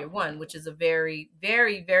from Area 1, which is a very,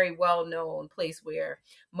 very, very well known place where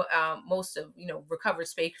most of recovered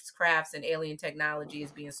spacecrafts and alien technology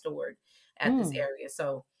is being stored at this Mm. area.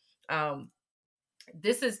 So um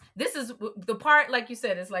this is the part, like you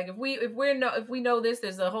said. It's like, if we know this,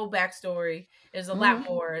 there's a whole backstory. There's a lot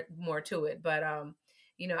Mm-hmm. more to it. But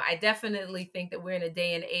I definitely think that we're in a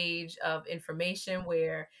day and age of information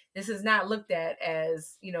where this is not looked at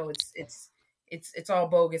as, it's all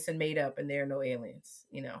bogus and made up, and there are no aliens.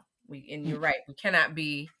 And you're right, we cannot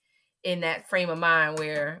be in that frame of mind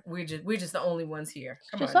where we're just the only ones here. It's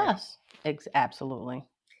Come just on now. us. Absolutely.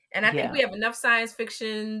 And I think Yeah. we have enough science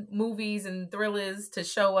fiction movies and thrillers to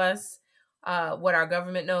show us what our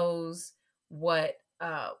government knows, what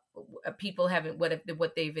people haven't,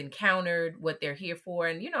 what they've encountered, what they're here for.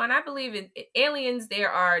 And I believe in aliens.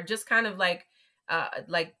 There are just kind of like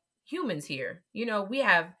humans here. You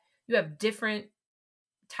have different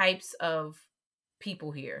types of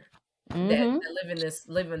people here that, Mm-hmm.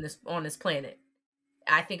 live in this on this planet.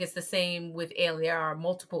 I think it's the same with alien. There are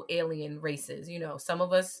multiple alien races. Some of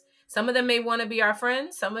them may want to be our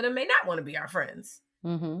friends. Some of them may not want to be our friends.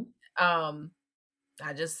 Mm-hmm. Um,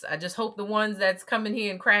 I just hope the ones that's coming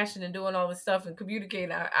here and crashing and doing all this stuff and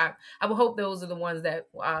communicating. I would hope those are the ones that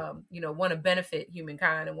want to benefit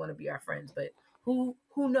humankind and want to be our friends. But who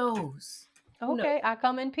knows? Who knows? Okay, I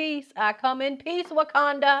come in peace. I come in peace,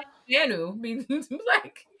 Wakanda. Janu, be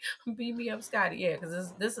like, beat me up, Scotty. Yeah,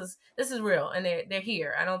 because this is real, and they're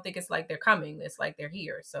here. I don't think it's like they're coming. It's like they're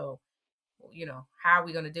here. So, how are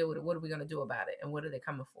we going to deal with it? What are we going to do about it? And what are they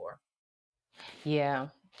coming for? Yeah.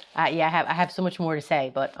 Yeah, I have so much more to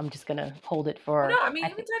say, but I'm just gonna hold it Well, no, for. I mean, I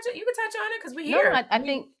you can think touch it. You can touch on it because we're no, no. here. I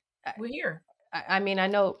think. We're here. I mean, I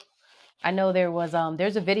know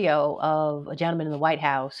there's a video of a gentleman in the White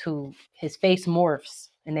House who his face morphs,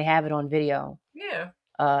 and they have it on video Yeah.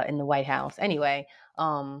 in the White House. Anyway,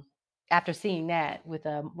 um, after seeing that with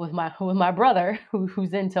my brother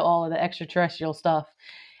who's into all of the extraterrestrial stuff,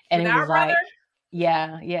 and With it our was brother. like,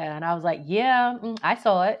 yeah, yeah, and I was like, yeah, I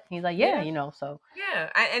saw it. He's like, yeah, Yeah. so Yeah.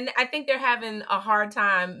 And I think they're having a hard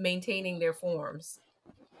time maintaining their forms.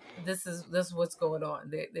 This is what's going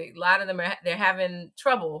on. A lot of them they're having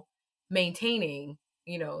trouble maintaining.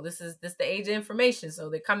 This the age of information, so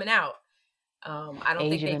they're coming out. I don't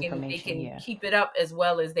think age of they information, can yeah, keep it up as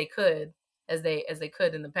well as they could, as they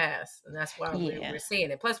could in the past, and that's why we're yeah,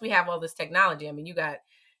 seeing it. Plus, we have all this technology. I mean, you got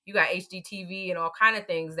HDTV and all kind of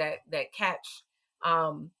things that catch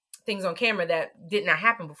things on camera that did not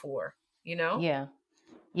happen before. yeah.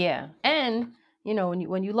 Yeah. And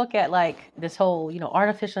when you look at like this whole,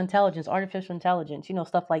 artificial intelligence,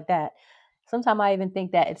 stuff like that, sometimes I even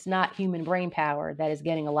think that it's not human brain power that is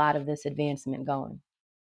getting a lot of this advancement going.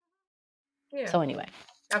 Yeah. So anyway.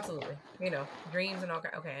 Absolutely. Dreams and all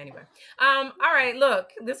kind. Okay. Anyway. All right. Look,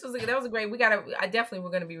 that was a great. I definitely,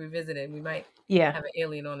 we're gonna be revisited. We might Yeah. have an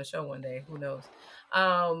alien on the show one day. Who knows?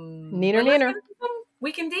 Neener But let's get neener. into some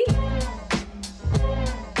Weekend D.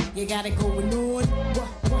 You got it going on.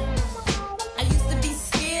 I used to be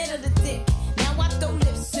scared of the dick. Now I throw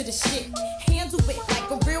lips to the shit. Handle it like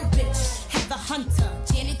a real bitch. Have a hunter.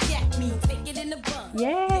 Janet Jack me. Take it in the bud.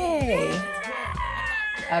 Yay.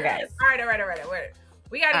 Okay. All right.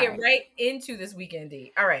 We got to All get right. right into this Weekend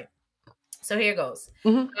D. All right. So here goes.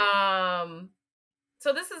 Mm-hmm.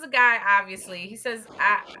 So this is a guy, obviously. He says,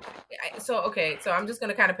 so I'm just going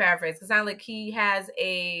to kind of paraphrase. It sounds like he has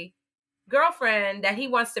a girlfriend that he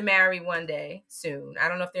wants to marry one day soon. I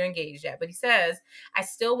don't know if they're engaged yet, but he says, I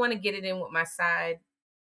still want to get it in with my side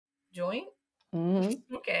joint.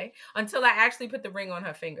 Mm-hmm. Okay. Until I actually put the ring on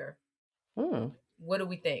her finger. Mm. What do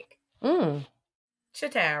we think? Mm.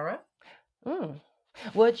 Chatara. Mm.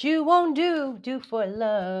 What you won't do for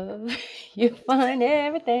love. You find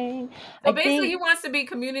everything. So I basically, he think, wants to be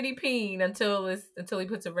community peen until he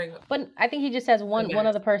puts a ring. but I think he just has The one match.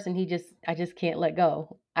 other person I just can't let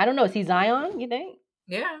go. I don't know. Is he Zion, you think?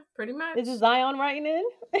 Yeah, pretty much. Is it Zion writing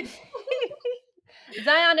in?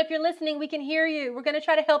 Zion, if you're listening, we can hear you. We're gonna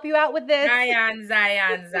try to help you out with this. Zion. We're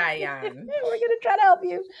gonna try to help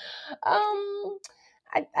you. Um,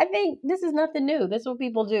 I think this is nothing new. This is what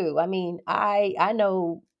people do. I mean, I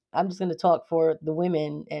know. I'm just gonna talk for the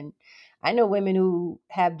women, and I know women who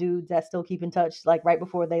have dudes that still keep in touch, like right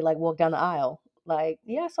before they like walk down the aisle. Like,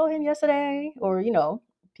 yeah, I saw him yesterday, or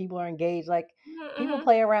people are engaged. Like, people Mm-hmm.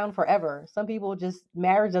 play around forever. Some people just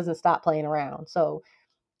marriage doesn't stop playing around. So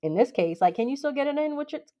in this case, like, can you still get it in?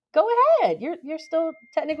 Which go ahead. You're still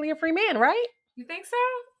technically a free man, right? You think so?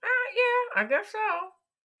 Yeah, I guess so.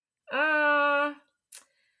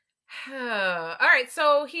 All right.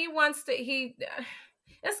 So he wants to.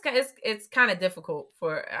 It's kind of difficult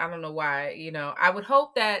for, I don't know why. I would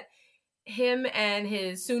hope that him and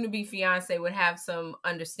his soon-to-be fiance would have some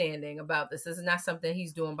understanding about this. This is not something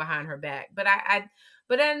he's doing behind her back. But at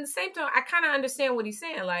the same time, I kind of understand what he's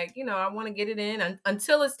saying. Like, I want to get it in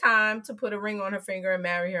until it's time to put a ring on her finger and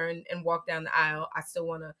marry her and walk down the aisle. I still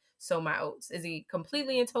want to sow my oats. Is he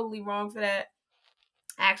completely and totally wrong for that?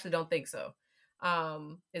 I actually don't think so.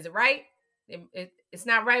 Is it right? It's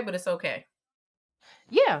not right, but it's okay.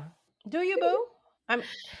 Yeah. Do you, boo? I'm,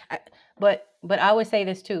 I, but I always say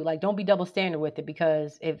this too. Like, don't be double standard with it,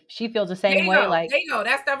 because if she feels the There same you way, go. like There you go.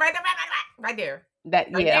 That's the right there.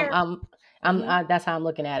 that, Right yeah, there. Mm-hmm. that's how I'm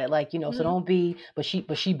looking at it. Like, so Mm-hmm. don't be, but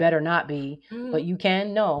she better not be. But Mm-hmm. you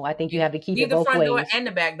can. No, I think you have to keep Leave it the both front door ways. and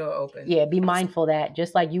the back door open. Yeah, be mindful that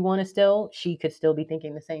just like you want to still, she could still be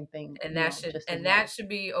thinking the same thing. And that should Just as and well. that should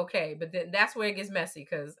be okay. But then that's where it gets messy,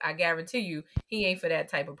 because I guarantee you he ain't for that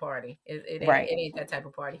type of party. Right. It ain't that type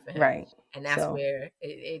of party for him. Right. And that's So, where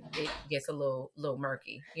it gets a little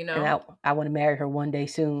murky, and I want to marry her one day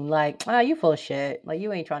soon. Like, you full of shit. Like,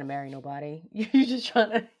 you ain't trying to marry nobody. You just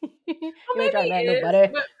trying to. Well, You ain't trying to maybe marry he is,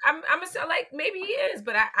 nobody. but like maybe he is,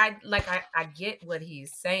 but I get what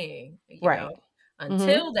he's saying. Right. Mm-hmm.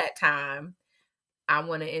 Until that time, I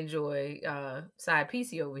want to enjoy side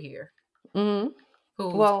piecey over here, Mm-hmm.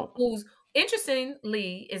 who's Well, who's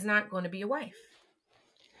interestingly is not going to be a wife,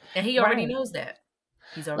 and he already right. knows that.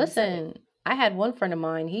 He's already said it. Listen, I had one friend of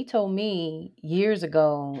mine. He told me years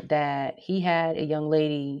ago that he had a young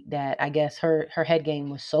lady that I guess her head game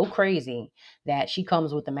was so crazy that she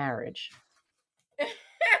comes with the marriage.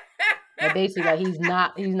 Like, basically, like, he's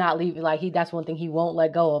not leaving. Like, that's one thing he won't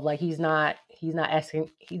let go of. Like, he's not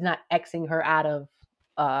Xing her out of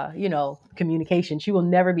communication. She will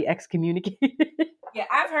never be excommunicated. Yeah,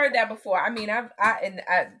 I've heard that before. I mean,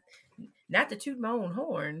 I not to toot my own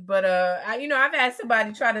horn, but I've had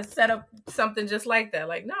somebody try to set up something just like that.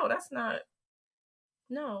 Like, no, that's not.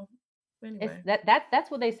 No. It's Anyway.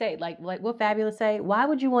 that's what they say. Like what Fabulous say. Why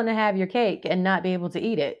would you want to have your cake and not be able to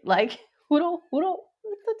eat it? Like, who don't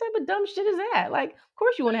what type of dumb shit is that? Like, of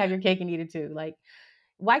course you want to have your cake and eat it too. Like,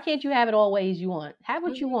 why can't you have it all ways you want? Have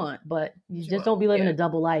what you Mm-hmm. want, but you just Sure. don't be living Yeah. a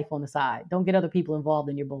double life on the side. Don't get other people involved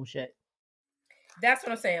in your bullshit. That's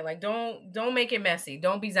what I'm saying. Like, don't make it messy.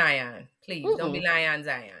 Don't be Zion, please. Don't be Mm-mm.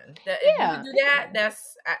 Zion. If you can Yeah. do that,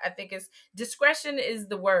 I think it's discretion is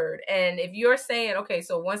the word. And if you're saying, okay,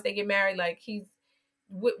 so once they get married, like,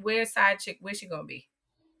 where's side chick? Where's she gonna be?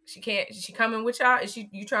 Is she coming with y'all? Is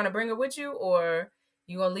you trying to bring her with you, or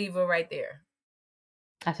you gonna leave her right there?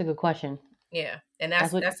 That's a good question. Yeah, and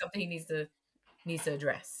That's what. that's something he needs to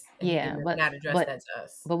address, and he did Yeah, but not address but that to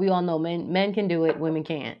us. but we all know men can do it, women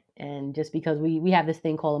can't. And just because we have this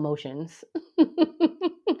thing called emotions,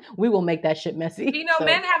 we will make that shit messy. Men So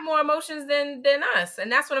have more emotions than us,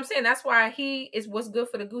 and that's what I'm saying. That's why he is what's good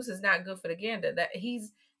for the goose is not good for the gander. That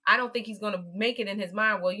I don't think he's gonna make it in his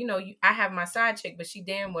mind. Well, I have my side chick, but she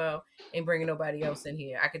damn well ain't bringing nobody else in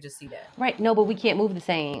here. I could just see that. right, no, but we can't move the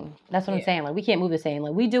same. That's what I'm Yeah. saying. Like, we can't move the same.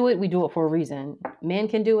 Like, we do it for a reason. Men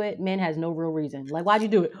can do it. Men has no real reason. Like, why'd you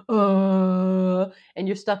do it? And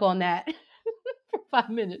you're stuck on that for 5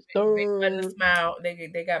 minutes. Big butt and a smile.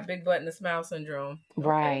 They got big butt and a smile syndrome.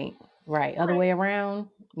 Okay. Right. All Other right. way around,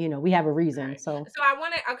 we have a reason. Right. So So I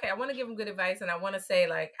want to give him good advice, and I want to say,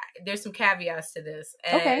 like, there's some caveats to this,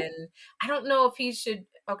 okay. and I don't know if he should.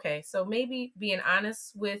 Okay, so maybe being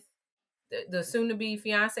honest with the soon to be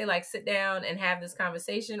fiance, like, sit down and have this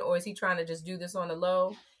conversation, or is he trying to just do this on the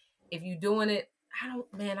low? If you doing it, I don't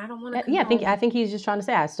want to Yeah, condone. I think he's just trying to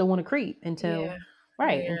say I still want to creep until Yeah,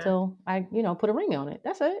 yeah. until I put a ring on it.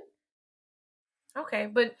 That's it. Okay,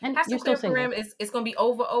 but And have you're some still clear single. parameters. It's gonna be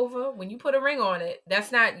over. When you put a ring on it,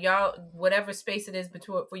 that's not y'all. Whatever space it is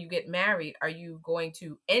before you get married, are you going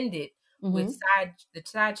to end it with Mhm. the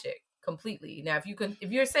side chick completely? Now,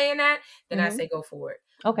 if you're saying that, then I Mhm. say go for it.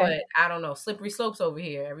 Okay. But I don't know, slippery slopes over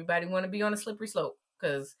here. Everybody want to be on a slippery slope,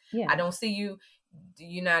 because I Yeah. don't see you.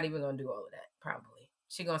 You're not even gonna do all of that. Probably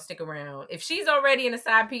she gonna stick around if she's already in a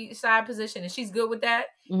side position and she's good with that.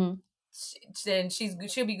 Mhm. Then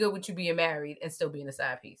she'll be good with you being married and still being a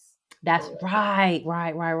side piece. That's right.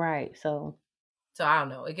 So I don't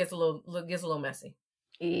know. It gets a little messy.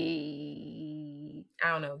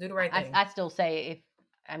 I I don't know. Do the right thing. I still say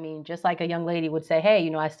just like a young lady would say, hey,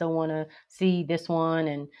 I still want to see this one.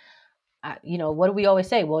 And, what do we always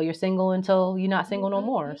say? Well, you're single until you're not single no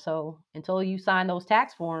more. So until you sign those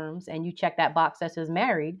tax forms and you check that box that says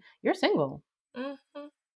married, you're single. Mm-hmm.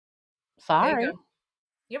 Sorry. You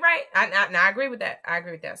you're right. I agree with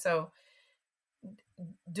that. So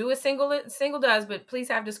do what single does, but please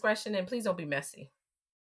have discretion and please don't be messy.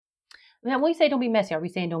 Now, when we say don't be messy, are we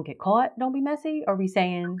saying don't get caught? Don't be messy? Or are we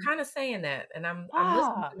saying? I'm kind of saying that, and I'm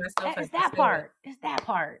listening to myself. It's that part. It's that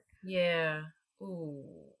part. Yeah. Ooh.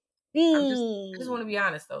 I just want to be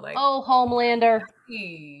honest though. Like, oh, Homelander.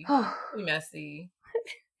 Be messy.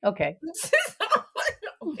 Okay.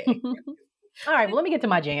 Okay. All right. Well, let me get to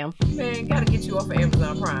my jam. Man, gotta get you off of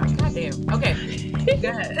Amazon Prime. Goddamn. Okay. Go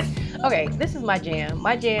ahead. Okay, this is my jam.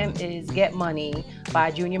 My jam is "Get Money"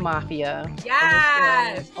 by Junior Mafia.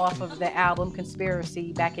 Yes. Off of the album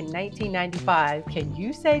Conspiracy back in 1995. Can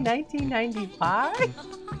you say 1995?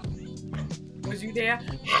 Was you there?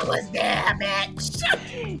 I was there, bitch.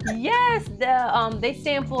 Yes, they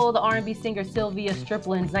sampled the R&B singer Sylvia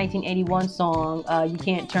Striplin's 1981 song "You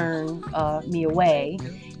Can't Turn Me Away,"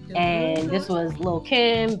 and this was Lil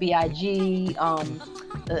Kim, B.I.G.,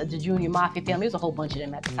 the Junior Mafia family. There was a whole bunch of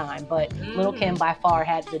them at the time, but Lil Kim by far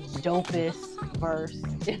had the dopest verse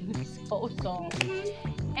in this whole song.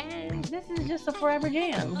 And this is just a forever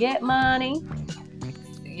jam. Get money.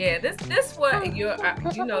 Yeah, this what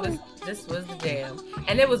this was the jam,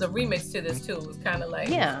 and there was a remix to this too. It was kind of like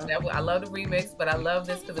I love the remix, but I love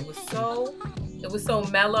this because it was so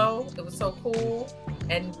mellow, it was so cool,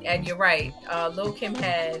 and you're right. Lil Kim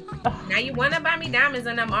had "Now You Wanna Buy Me Diamonds"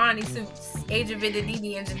 and them Arnie suits, Age of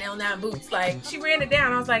Didi and Chanel 9 boots. Like she ran it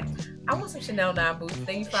down. I was like, I want some Chanel 9 boots.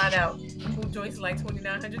 Then you find out boot joints are like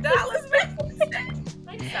 $2,900.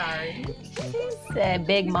 I'm sorry. She said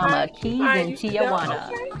Big Mama Keys in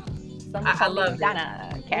Tijuana. Okay. I love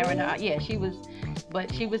Donna, Karen. Yeah, she was saying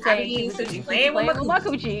she was playing with my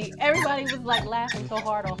coochie. Everybody was like laughing so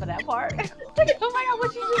hard off of that part. Oh my God,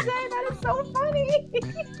 what you just said? That is so funny.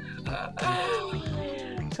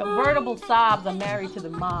 Convertible Sobs are married to the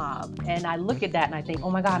mob. And I look at that and I think, oh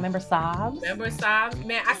my God, remember Sobs? Remember Sobs?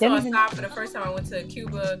 Man, I saw a Sob for the first time I went to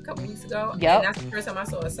Cuba a couple weeks ago. Yep. And that's the first time I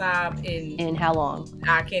saw a Sob in how long?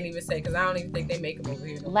 I can't even say because I don't even think they make them over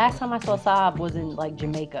here. Last time I saw a Sob was in like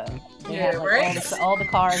Jamaica. They had, like, right? all the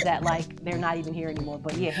cars that like they're not even here anymore.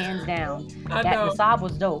 But yeah, hands down, the Sob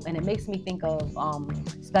was dope. And it makes me think of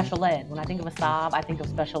special ed. When I think of a Sob, I think of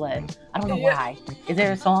special ed. I don't know why. Is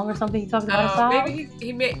there a song or something he talks about a Sob? Maybe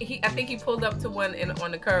he I think he pulled up to one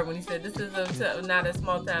on the curb when he said, "This is not a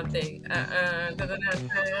small time thing."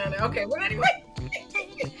 Okay, well anyway.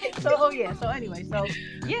 So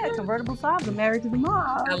convertible Sobs are married to the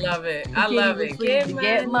mob. I love it. I love it.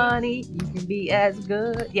 Get money. You can be as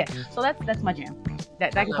good. Yeah. So that's my jam.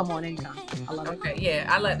 That can come on anytime. I love it. Okay, yeah,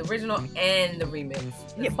 I like the original and the remix.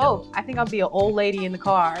 Yeah, both. I think I'll be an old lady in the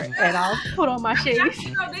car and I'll put on my shades.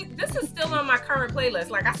 This is still on my current playlist.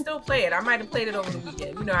 Like I still play it. I might have played it over the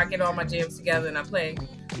weekend. I get all my jams together and I play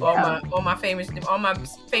all my famous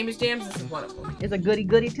jams. This is one of them. It's a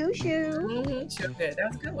goody two shoe. Mm-hmm. Sure, good. That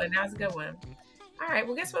was a good one. All right.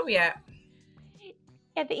 Well, guess where we at?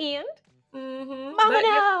 At the end. Mm-hmm. Mama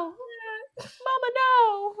no.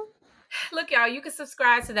 Look, y'all, you can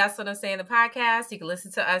subscribe to That's What I'm Saying, the podcast. You can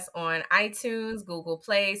listen to us on iTunes, Google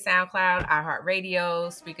Play, SoundCloud,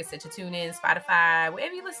 iHeartRadio, Speaker, Stitcher, TuneIn, Spotify.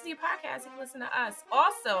 Wherever you listen to your podcast, you can listen to us.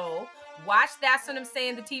 Also, watch That's What I'm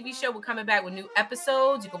Saying, the TV show. We're coming back with new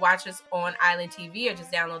episodes. You can watch us on Island TV or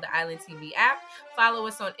just download the Island TV app. Follow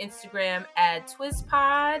us on Instagram at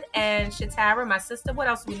TwizPod. And Shatara, my sister, what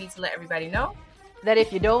else do we need to let everybody know? That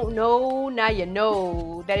if you don't know, now you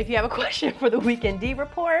know. That if you have a question for the Weekend D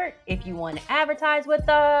Report, if you want to advertise with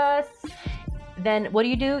us, then what do?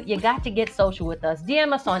 You got to get social with us.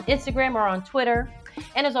 DM us on Instagram or on Twitter.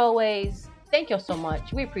 And as always, thank y'all so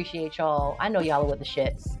much. We appreciate y'all. I know y'all are with the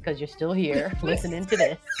shits because you're still here listening to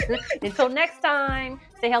this. Until next time,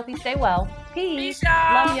 stay healthy, stay well. Peace. Peace,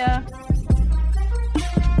 y'all. Love ya.